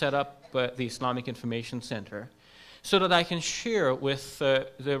eventually to set up the Islamic Information Center so that I can share with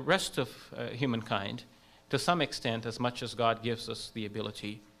the rest of humankind, to some extent, as much as God gives us the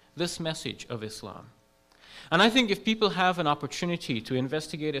ability, this message of Islam. And I think if people have an opportunity to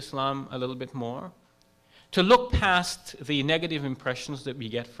investigate Islam a little bit more, to look past the negative impressions that we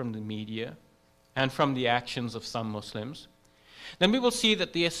get from the media and from the actions of some Muslims, then we will see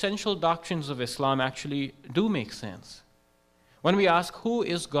that the essential doctrines of Islam actually do make sense. When we ask, who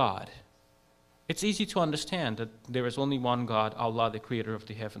is God? It's easy to understand that there is only one God, Allah, the creator of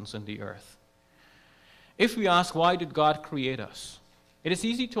the heavens and the earth. If we ask, why did God create us? It is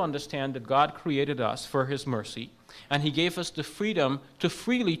easy to understand that God created us for His mercy, and He gave us the freedom to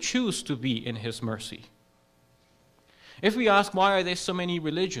freely choose to be in His mercy. If we ask, why are there so many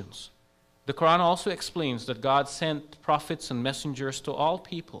religions? The Quran also explains that God sent prophets and messengers to all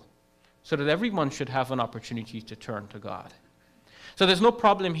people so that everyone should have an opportunity to turn to God. So there's no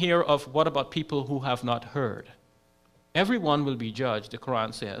problem here of what about people who have not heard. Everyone will be judged, the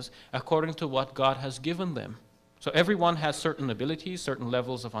Quran says, according to what God has given them. So everyone has certain abilities, certain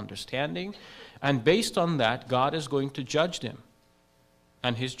levels of understanding, and based on that, God is going to judge them,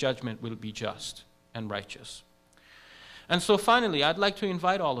 and His judgment will be just and righteous. And so finally, I'd like to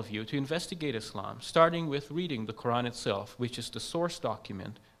invite all of you to investigate Islam, starting with reading the Quran itself, which is the source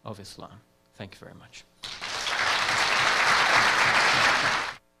document of Islam. Thank you very much.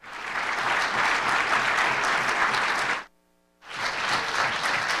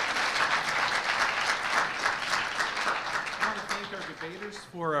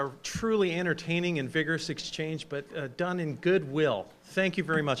 For a truly entertaining and vigorous exchange, but done in goodwill. Thank you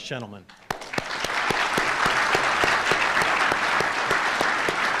very much, gentlemen.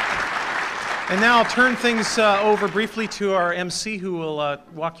 And now I'll turn things over briefly to our MC, who will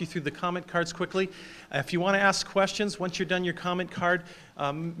walk you through the comment cards quickly. If you want to ask questions, once you're done your comment card,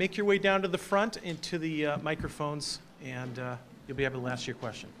 make your way down to the front into the microphones, and you'll be able to ask your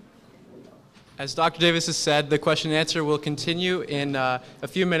question. As Dr. Davis has said, the question and answer will continue in a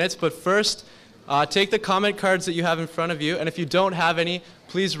few minutes, but first, take the comment cards that you have in front of you, and if you don't have any,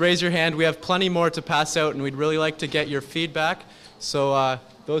 please raise your hand. We have plenty more to pass out, and we'd really like to get your feedback. So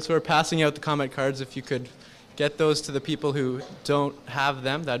those who are passing out the comment cards, if you could get those to the people who don't have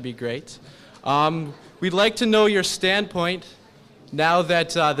them, that'd be great. We'd like to know your standpoint now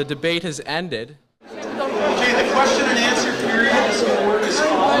that the debate has ended. Okay, the question and answer period is going to work as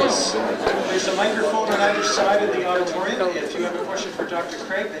follows. There's a microphone on either side of the auditorium. If you have a question for Dr.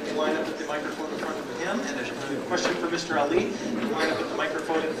 Craig, then you line up with the microphone in front of him. And there's a question for Mr. Ali, you line up with the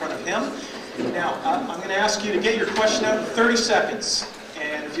microphone in front of him. Now, I'm going to ask you to get your question out in 30 seconds.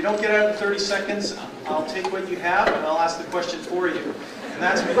 And if you don't get out in 30 seconds, I'll take what you have and I'll ask the question for you. And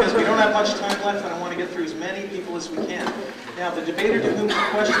that's because we don't have much time left and I want to get through as many people as we can. Now, the debater to whom the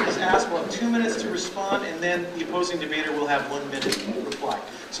question is asked will have 2 minutes to respond, and then the opposing debater will have 1 minute to reply.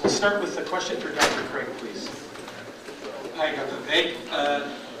 So we'll start with the question for Dr. Craig, please. Hi, Dr. Craig.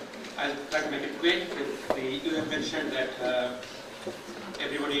 I'll try to make it quick. You have mentioned that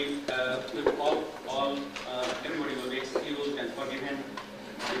everybody everybody will be excused and forgiven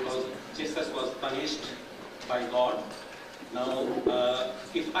because Jesus was punished by God. Now,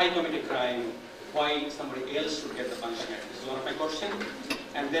 if I commit a crime, why somebody else should get the punishment? This is one of my questions.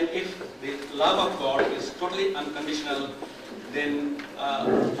 And then if the love of God is totally unconditional, then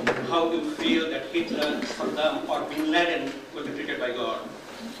how do you feel that Hitler, Saddam, or Bin Laden will be treated by God?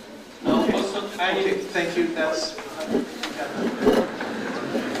 Now also, okay, thank you. That's...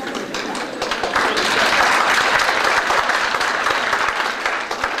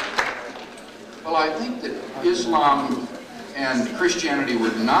 Well, I think that Islam and Christianity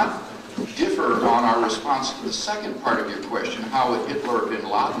would not differ on our response to the second part of your question, how would Hitler or Bin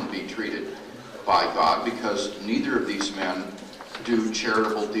Laden be treated by God, because neither of these men do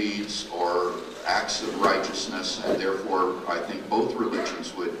charitable deeds or acts of righteousness, and therefore I think both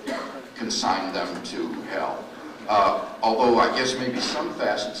religions would consign them to hell. Although I guess maybe some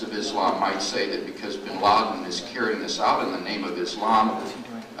facets of Islam might say that because Bin Laden is carrying this out in the name of Islam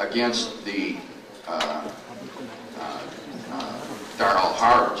against the Dar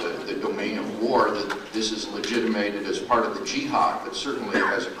al-Harb, the domain of war, that this is legitimated as part of the jihad, but certainly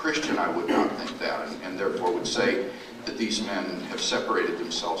as a Christian I would not think that, and therefore would say that these men have separated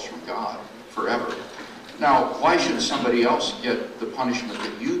themselves from God forever. Now, why should somebody else get the punishment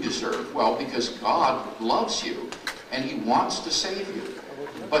that you deserve? Well, because God loves you and he wants to save you.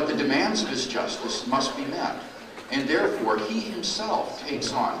 But the demands of his justice must be met. And therefore, he himself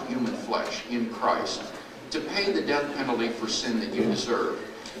takes on human flesh in Christ to pay the death penalty for sin that you deserve.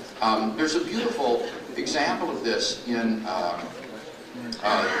 There's a beautiful example of this in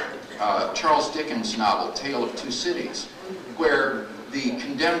Charles Dickens' novel, Tale of Two Cities, where the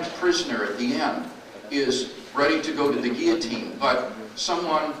condemned prisoner at the end is ready to go to the guillotine, but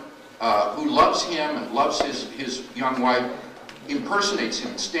someone who loves him and loves his young wife impersonates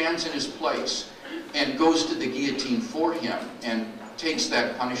him, stands in his place, and goes to the guillotine for him and takes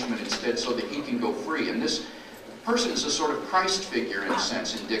that punishment instead so that he can go free. And this person is a sort of Christ figure in a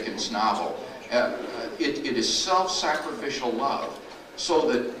sense in Dickens' novel. It is self-sacrificial love so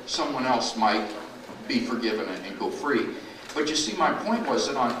that someone else might be forgiven and go free. But you see, my point was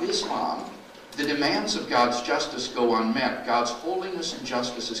that on Islam, the demands of God's justice go unmet. God's holiness and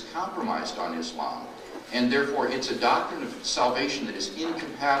justice is compromised on Islam. And therefore, it's a doctrine of salvation that is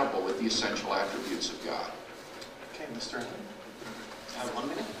incompatible with the essential attributes of God. Okay, Mr. Ahmed. 1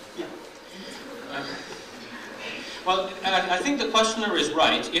 minute? Yeah. Well, I think the questioner is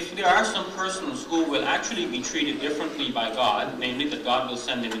right. If there are some persons who will actually be treated differently by God, namely that God will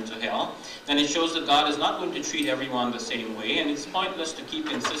send them into hell, then it shows that God is not going to treat everyone the same way, and it's pointless to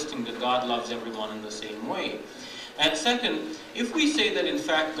keep insisting that God loves everyone in the same way. And second, if we say that in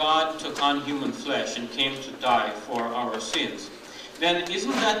fact God took on human flesh and came to die for our sins, then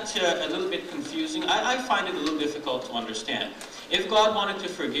isn't that a little bit confusing? I find it a little difficult to understand. If God wanted to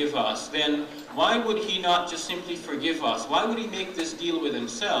forgive us, then why would he not just simply forgive us? Why would he make this deal with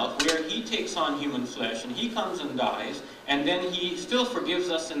himself where he takes on human flesh and he comes and dies, and then he still forgives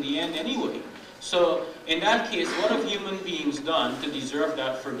us in the end anyway? So in that case, what have human beings done to deserve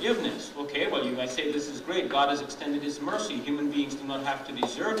that forgiveness? Okay, well, you might say this is great. God has extended his mercy. Human beings do not have to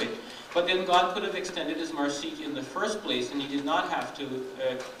deserve it. But then God could have extended his mercy in the first place, and he did not have to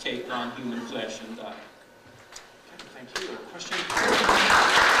take on human flesh and die. Thank you. Question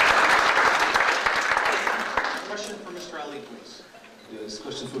for Mr. Ali, please. Yes,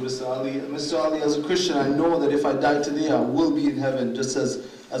 question for Mr. Ali. Mr. Ali, as a Christian, I know that if I die today, I will be in heaven, just as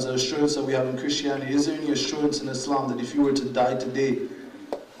an assurance that we have in Christianity. Is there any assurance in Islam that if you were to die today,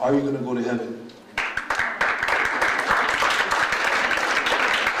 are you going to go to heaven?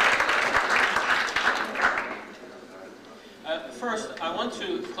 First, I want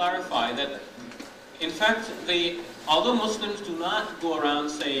to clarify that, in fact, although Muslims do not go around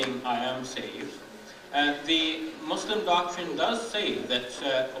saying, I am saved, the Muslim doctrine does say that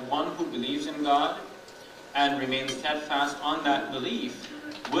one who believes in God and remains steadfast on that belief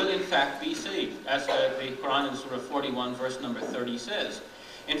will in fact be saved, as the Quran in Surah 41 verse number 30 says.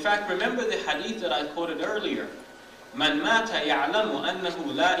 In fact, remember the hadith that I quoted earlier. Man mata ya'lamu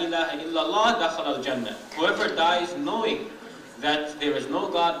annahu la ilaha illallah dakhala al-jannah. Whoever dies knowing that there is no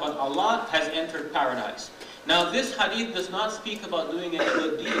God but Allah has entered paradise. Now this hadith does not speak about doing any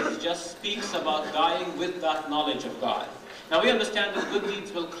good deeds, it just speaks about dying with that knowledge of God. Now we understand that good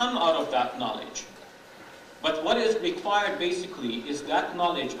deeds will come out of that knowledge. But what is required basically is that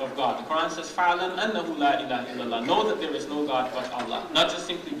knowledge of God. The Quran says, فَعْلَمْ أَنَّهُ لَا إِلَهَ إِلَّا اللَّهِ. Know that there is no God but Allah. Not just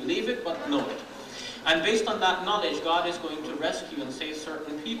simply believe it, but know it. And based on that knowledge, God is going to rescue and save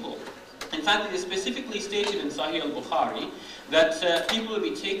certain people. In fact, it is specifically stated in Sahih al-Bukhari that people will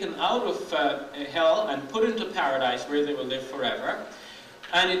be taken out of hell and put into paradise where they will live forever.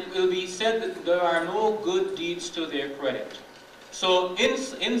 And it will be said that there are no good deeds to their credit. So in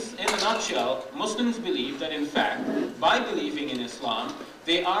a nutshell, Muslims believe that in fact, by believing in Islam,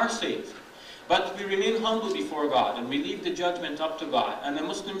 they are saved. But we remain humble before God and we leave the judgment up to God. And the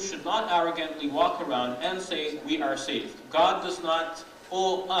Muslims should not arrogantly walk around and say, we are saved. God does not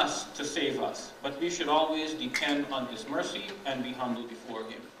owe us to save us, but we should always depend on his mercy and be humble before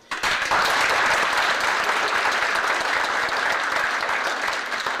him.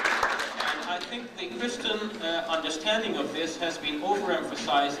 I think the Christian understanding of this has been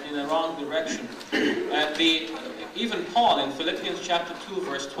overemphasized in the wrong direction. Even Paul in Philippians chapter 2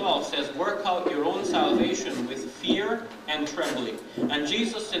 verse 12 says, work out your own salvation with fear and trembling. And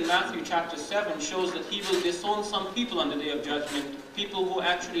Jesus in Matthew chapter 7 shows that he will disown some people on the day of judgment, people who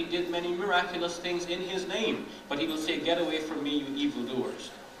actually did many miraculous things in his name. But he will say, get away from me, you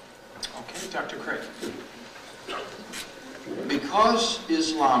evildoers. Okay, Dr. Craig. Because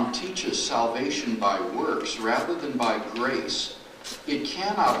Islam teaches salvation by works rather than by grace, it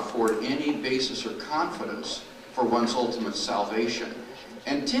cannot afford any basis or confidence for one's ultimate salvation.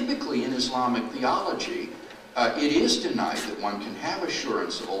 And typically in Islamic theology, it is denied that one can have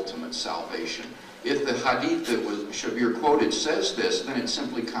assurance of ultimate salvation. If the hadith that was Shabir quoted says this, then it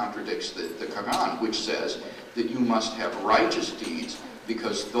simply contradicts the Quran, which says that you must have righteous deeds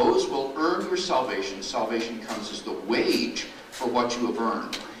because those will earn your salvation. Salvation comes as the wage for what you have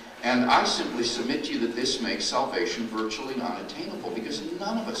earned. And I simply submit to you that this makes salvation virtually unattainable because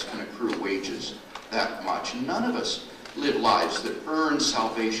none of us can accrue wages that much. None of us live lives that earn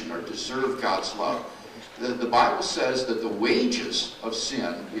salvation or deserve God's love. The Bible says that the wages of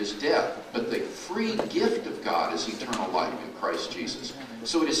sin is death, but the free gift of God is eternal life in Christ Jesus.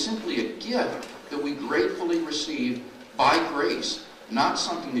 So it is simply a gift that we gratefully receive by grace, not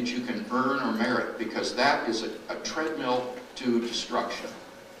something that you can earn or merit, because that is a treadmill to destruction.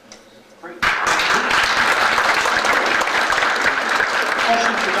 Great. Question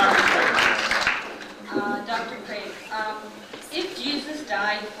for Dr. Craig. Dr. Craig, if Jesus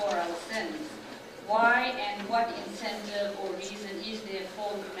died for our sins, why and what incentive or reason is there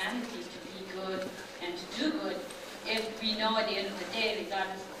for humanity to be good and to do good if we know at the end of the day,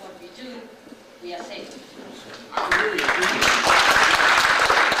 regardless of what we do, we are saved?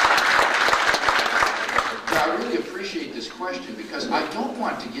 I really appreciate this question because I don't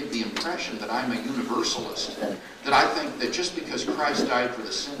want to give the impression that I'm a universalist, that I think that just because Christ died for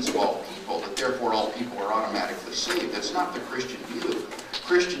the sins of all people, that therefore all people are automatically saved. That's not the Christian view.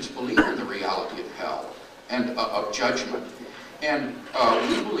 Christians believe in the reality of hell and of judgment. And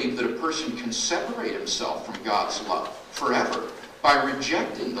we believe that a person can separate himself from God's love forever by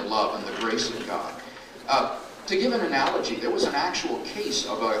rejecting the love and the grace of God. To give an analogy, there was an actual case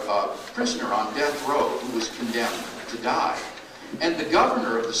of a prisoner on death row who was condemned to die. And the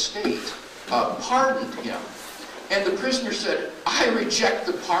governor of the state pardoned him. And the prisoner said, I reject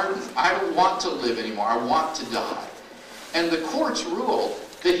the pardon. I don't want to live anymore. I want to die. And the courts ruled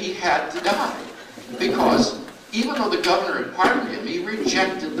that he had to die because even though the governor had pardoned him, he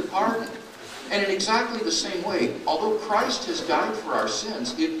rejected the pardon. And in exactly the same way, although Christ has died for our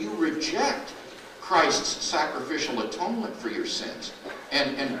sins, if you reject Christ's sacrificial atonement for your sins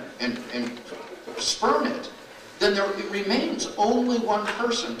and spurn it, then there remains only one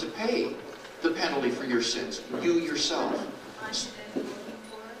person to pay the penalty for your sins, you yourself.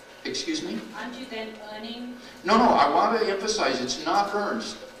 Excuse me? Aren't you then earning? No, I want to emphasize it's not earned.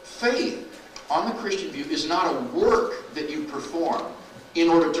 Faith on the Christian view is not a work that you perform in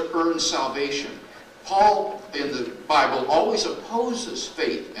order to earn salvation. Paul in the Bible always opposes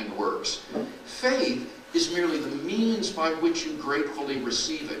faith and works. Faith is merely the means by which you gratefully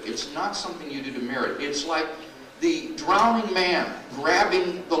receive it. It's not something you do to merit. It's like the drowning man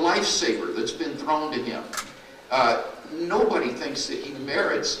grabbing the lifesaver that's been thrown to him. Nobody thinks that he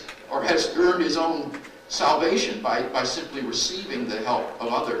merits or has earned his own salvation by simply receiving the help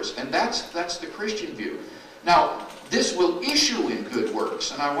of others. And that's the Christian view. Now, this will issue in good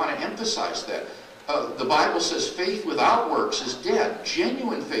works, and I want to emphasize that. The Bible says faith without works is dead.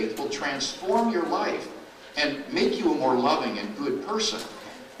 Genuine faith will transform your life and make you a more loving and good person.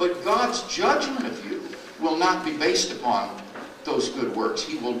 But God's judgment of you will not be based upon those good works.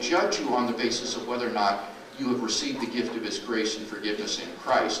 He will judge you on the basis of whether or not you have received the gift of His grace and forgiveness in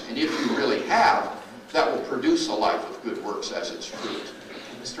Christ. And if you really have, that will produce a life of good works as its fruit.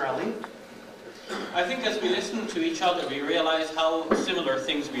 Mr. Ali? I think as we listen to each other, we realize how similar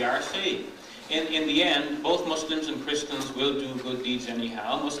things we are saying. In the end, both Muslims and Christians will do good deeds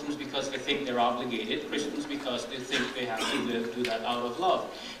anyhow. Muslims because they think they're obligated. Christians because they think they have to do that out of love.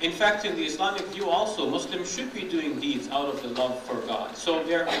 In fact, in the Islamic view also, Muslims should be doing deeds out of the love for God. So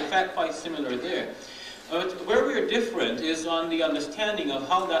they're in fact quite similar there. Where we're different is on the understanding of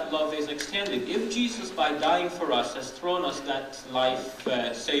how that love is extended. If Jesus, by dying for us, has thrown us that life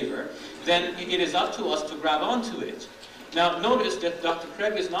saver, then it is up to us to grab onto it. Now, notice that Dr.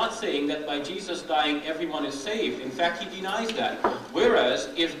 Craig is not saying that by Jesus dying, everyone is saved. In fact, he denies that. Whereas,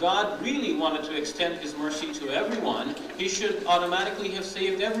 if God really wanted to extend His mercy to everyone, He should automatically have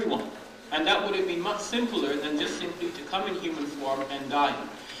saved everyone. And that would have been much simpler than just simply to come in human form and die.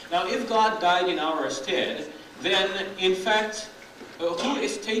 Now, if God died in our stead, then, in fact, who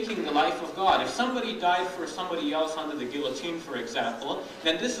is taking the life of God? If somebody died for somebody else under the guillotine, for example,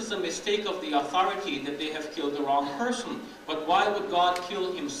 then this is a mistake of the authority that they have killed the wrong person. But why would God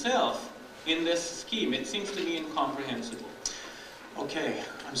kill Himself in this scheme? It seems to me incomprehensible. Okay,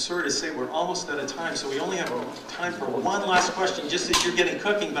 I'm sorry to say we're almost out of time, so we only have time for one last question, just as you're getting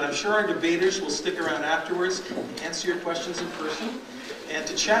cooking, but I'm sure our debaters will stick around afterwards to answer your questions in person and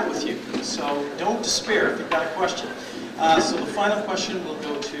to chat with you. So don't despair if you've got a question. So the final question will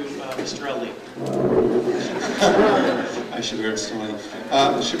go to Mr. Ali. Hi, Shabir.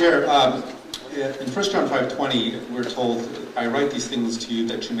 Shabir, in 1 John 5:20, we're told I write these things to you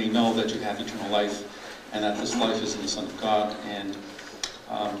that you may know that you have eternal life, and that this life is in the Son of God. And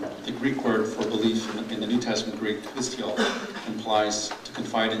the Greek word for belief in the New Testament Greek, pistio, implies to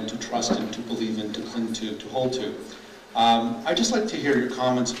confide in, to trust in, to believe in, to cling to hold to. I'd just like to hear your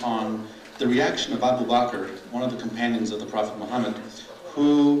comments on the reaction of Abu Bakr, one of the companions of the Prophet Muhammad,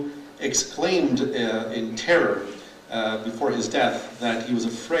 who exclaimed in terror before his death that he was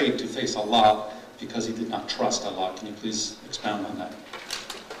afraid to face Allah because he did not trust Allah. Can you please expound on that?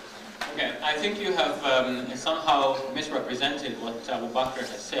 Okay, I think you have somehow misrepresented what Abu Bakr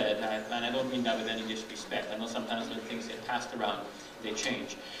has said, and I don't mean that with any disrespect. I know sometimes when things get passed around, they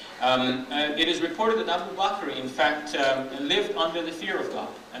change. It is reported that Abu Bakr, in fact, lived under the fear of God,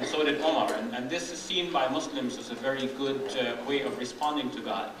 and so did Omar, and this is seen by Muslims as a very good way of responding to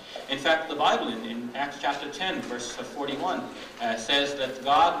God. In fact, the Bible in Acts chapter 10, verse 41, says that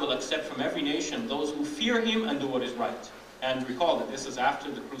God will accept from every nation those who fear Him and do what is right. And recall that this is after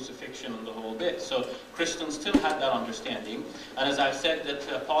the crucifixion and the whole bit. So Christians still had that understanding. And as I've said,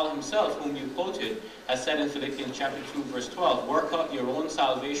 that Paul himself, whom you quoted, has said in Philippians chapter 2, verse 12, work out your own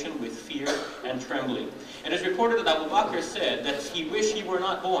salvation with fear and trembling. It is reported that Abu Bakr said that he wished he were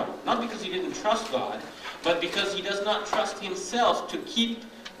not born. Not because he didn't trust God, but because he does not trust himself to keep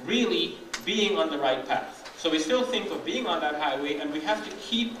really being on the right path. So we still think of being on that highway, and we have to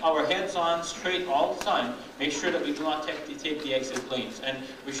keep our heads on straight all the time. Make sure that we do not take the exit lanes. And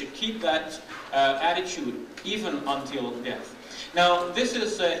we should keep that attitude even until death. Now, this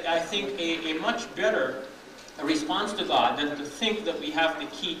is, I think, a much better response to God than to think that we have the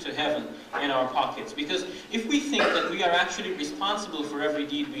key to heaven in our pockets. Because if we think that we are actually responsible for every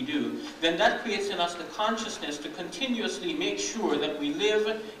deed we do, then that creates in us the consciousness to continuously make sure that we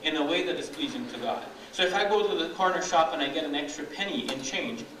live in a way that is pleasing to God. So if I go to the corner shop and I get an extra penny in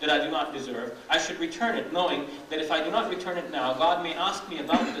change that I do not deserve, I should return it, knowing that if I do not return it now, God may ask me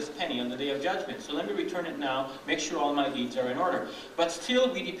about this penny on the day of judgment. So let me return it now, make sure all my deeds are in order. But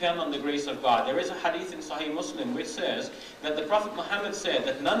still we depend on the grace of God. There is a hadith in Sahih Muslim which says that the Prophet Muhammad said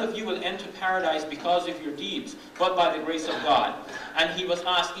that none of you will enter paradise because of your deeds, but by the grace of God. And he was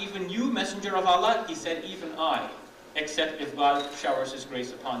asked, even you, Messenger of Allah? He said, even I, except if God showers His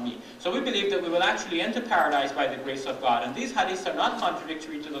grace upon me. So we believe that we will actually enter paradise by the grace of God. And these hadiths are not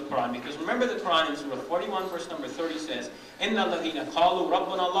contradictory to the Quran, because remember the Quran in Surah 41, verse number 30 says, إِنَّ الَّذِينَ قَالُوا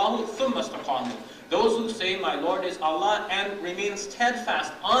رَبُّنَا اللَّهُ ثُمَّ اسْتَقَامُوا. Those who say, my Lord is Allah, and remain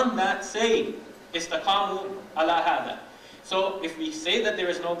steadfast on that saying, إِسْتَقَامُوا عَلَى هَذَا. So if we say that there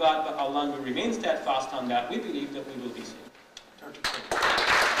is no God but Allah, and we remain steadfast on that, we believe that we will be saved.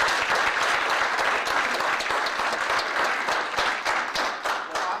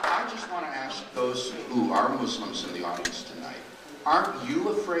 Those who are Muslims in the audience tonight, aren't you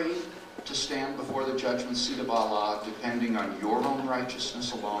afraid to stand before the judgment seat of Allah depending on your own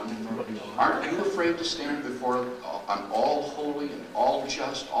righteousness alone? Aren't you afraid to stand before an all-holy and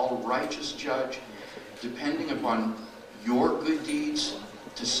all-just, all-righteous judge depending upon your good deeds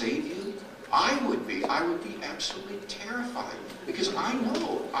to save you? I would be absolutely terrified, because I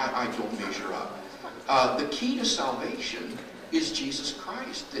know I don't measure up. The key to salvation is Jesus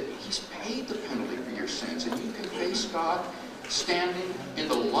Christ, that He's paid the penalty for your sins, and you can face God standing in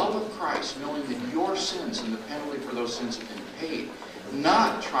the love of Christ, knowing that your sins and the penalty for those sins have been paid,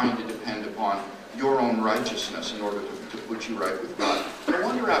 not trying to depend upon your own righteousness in order to put you right with God. No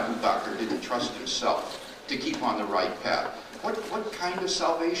wonder Abu Bakr didn't trust himself to keep on the right path. What kind of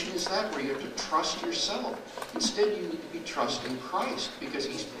salvation is that, where you have to trust yourself? Instead, you need to be trusting Christ, because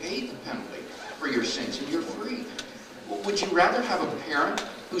He's paid the penalty for your sins, and you're free. Would you rather have a parent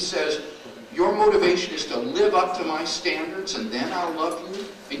who says, your motivation is to live up to my standards and then I'll love you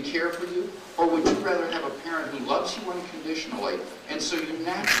and care for you? Or would you rather have a parent who loves you unconditionally, and so you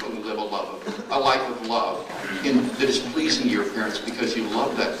naturally live a life of love that is pleasing to your parents because you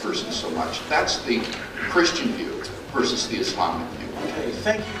love that person so much? That's the Christian view versus the Islamic view. Okay,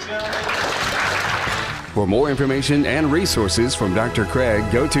 thank you, gentlemen. For more information and resources from Dr. Craig,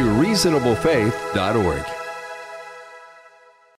 go to reasonablefaith.org.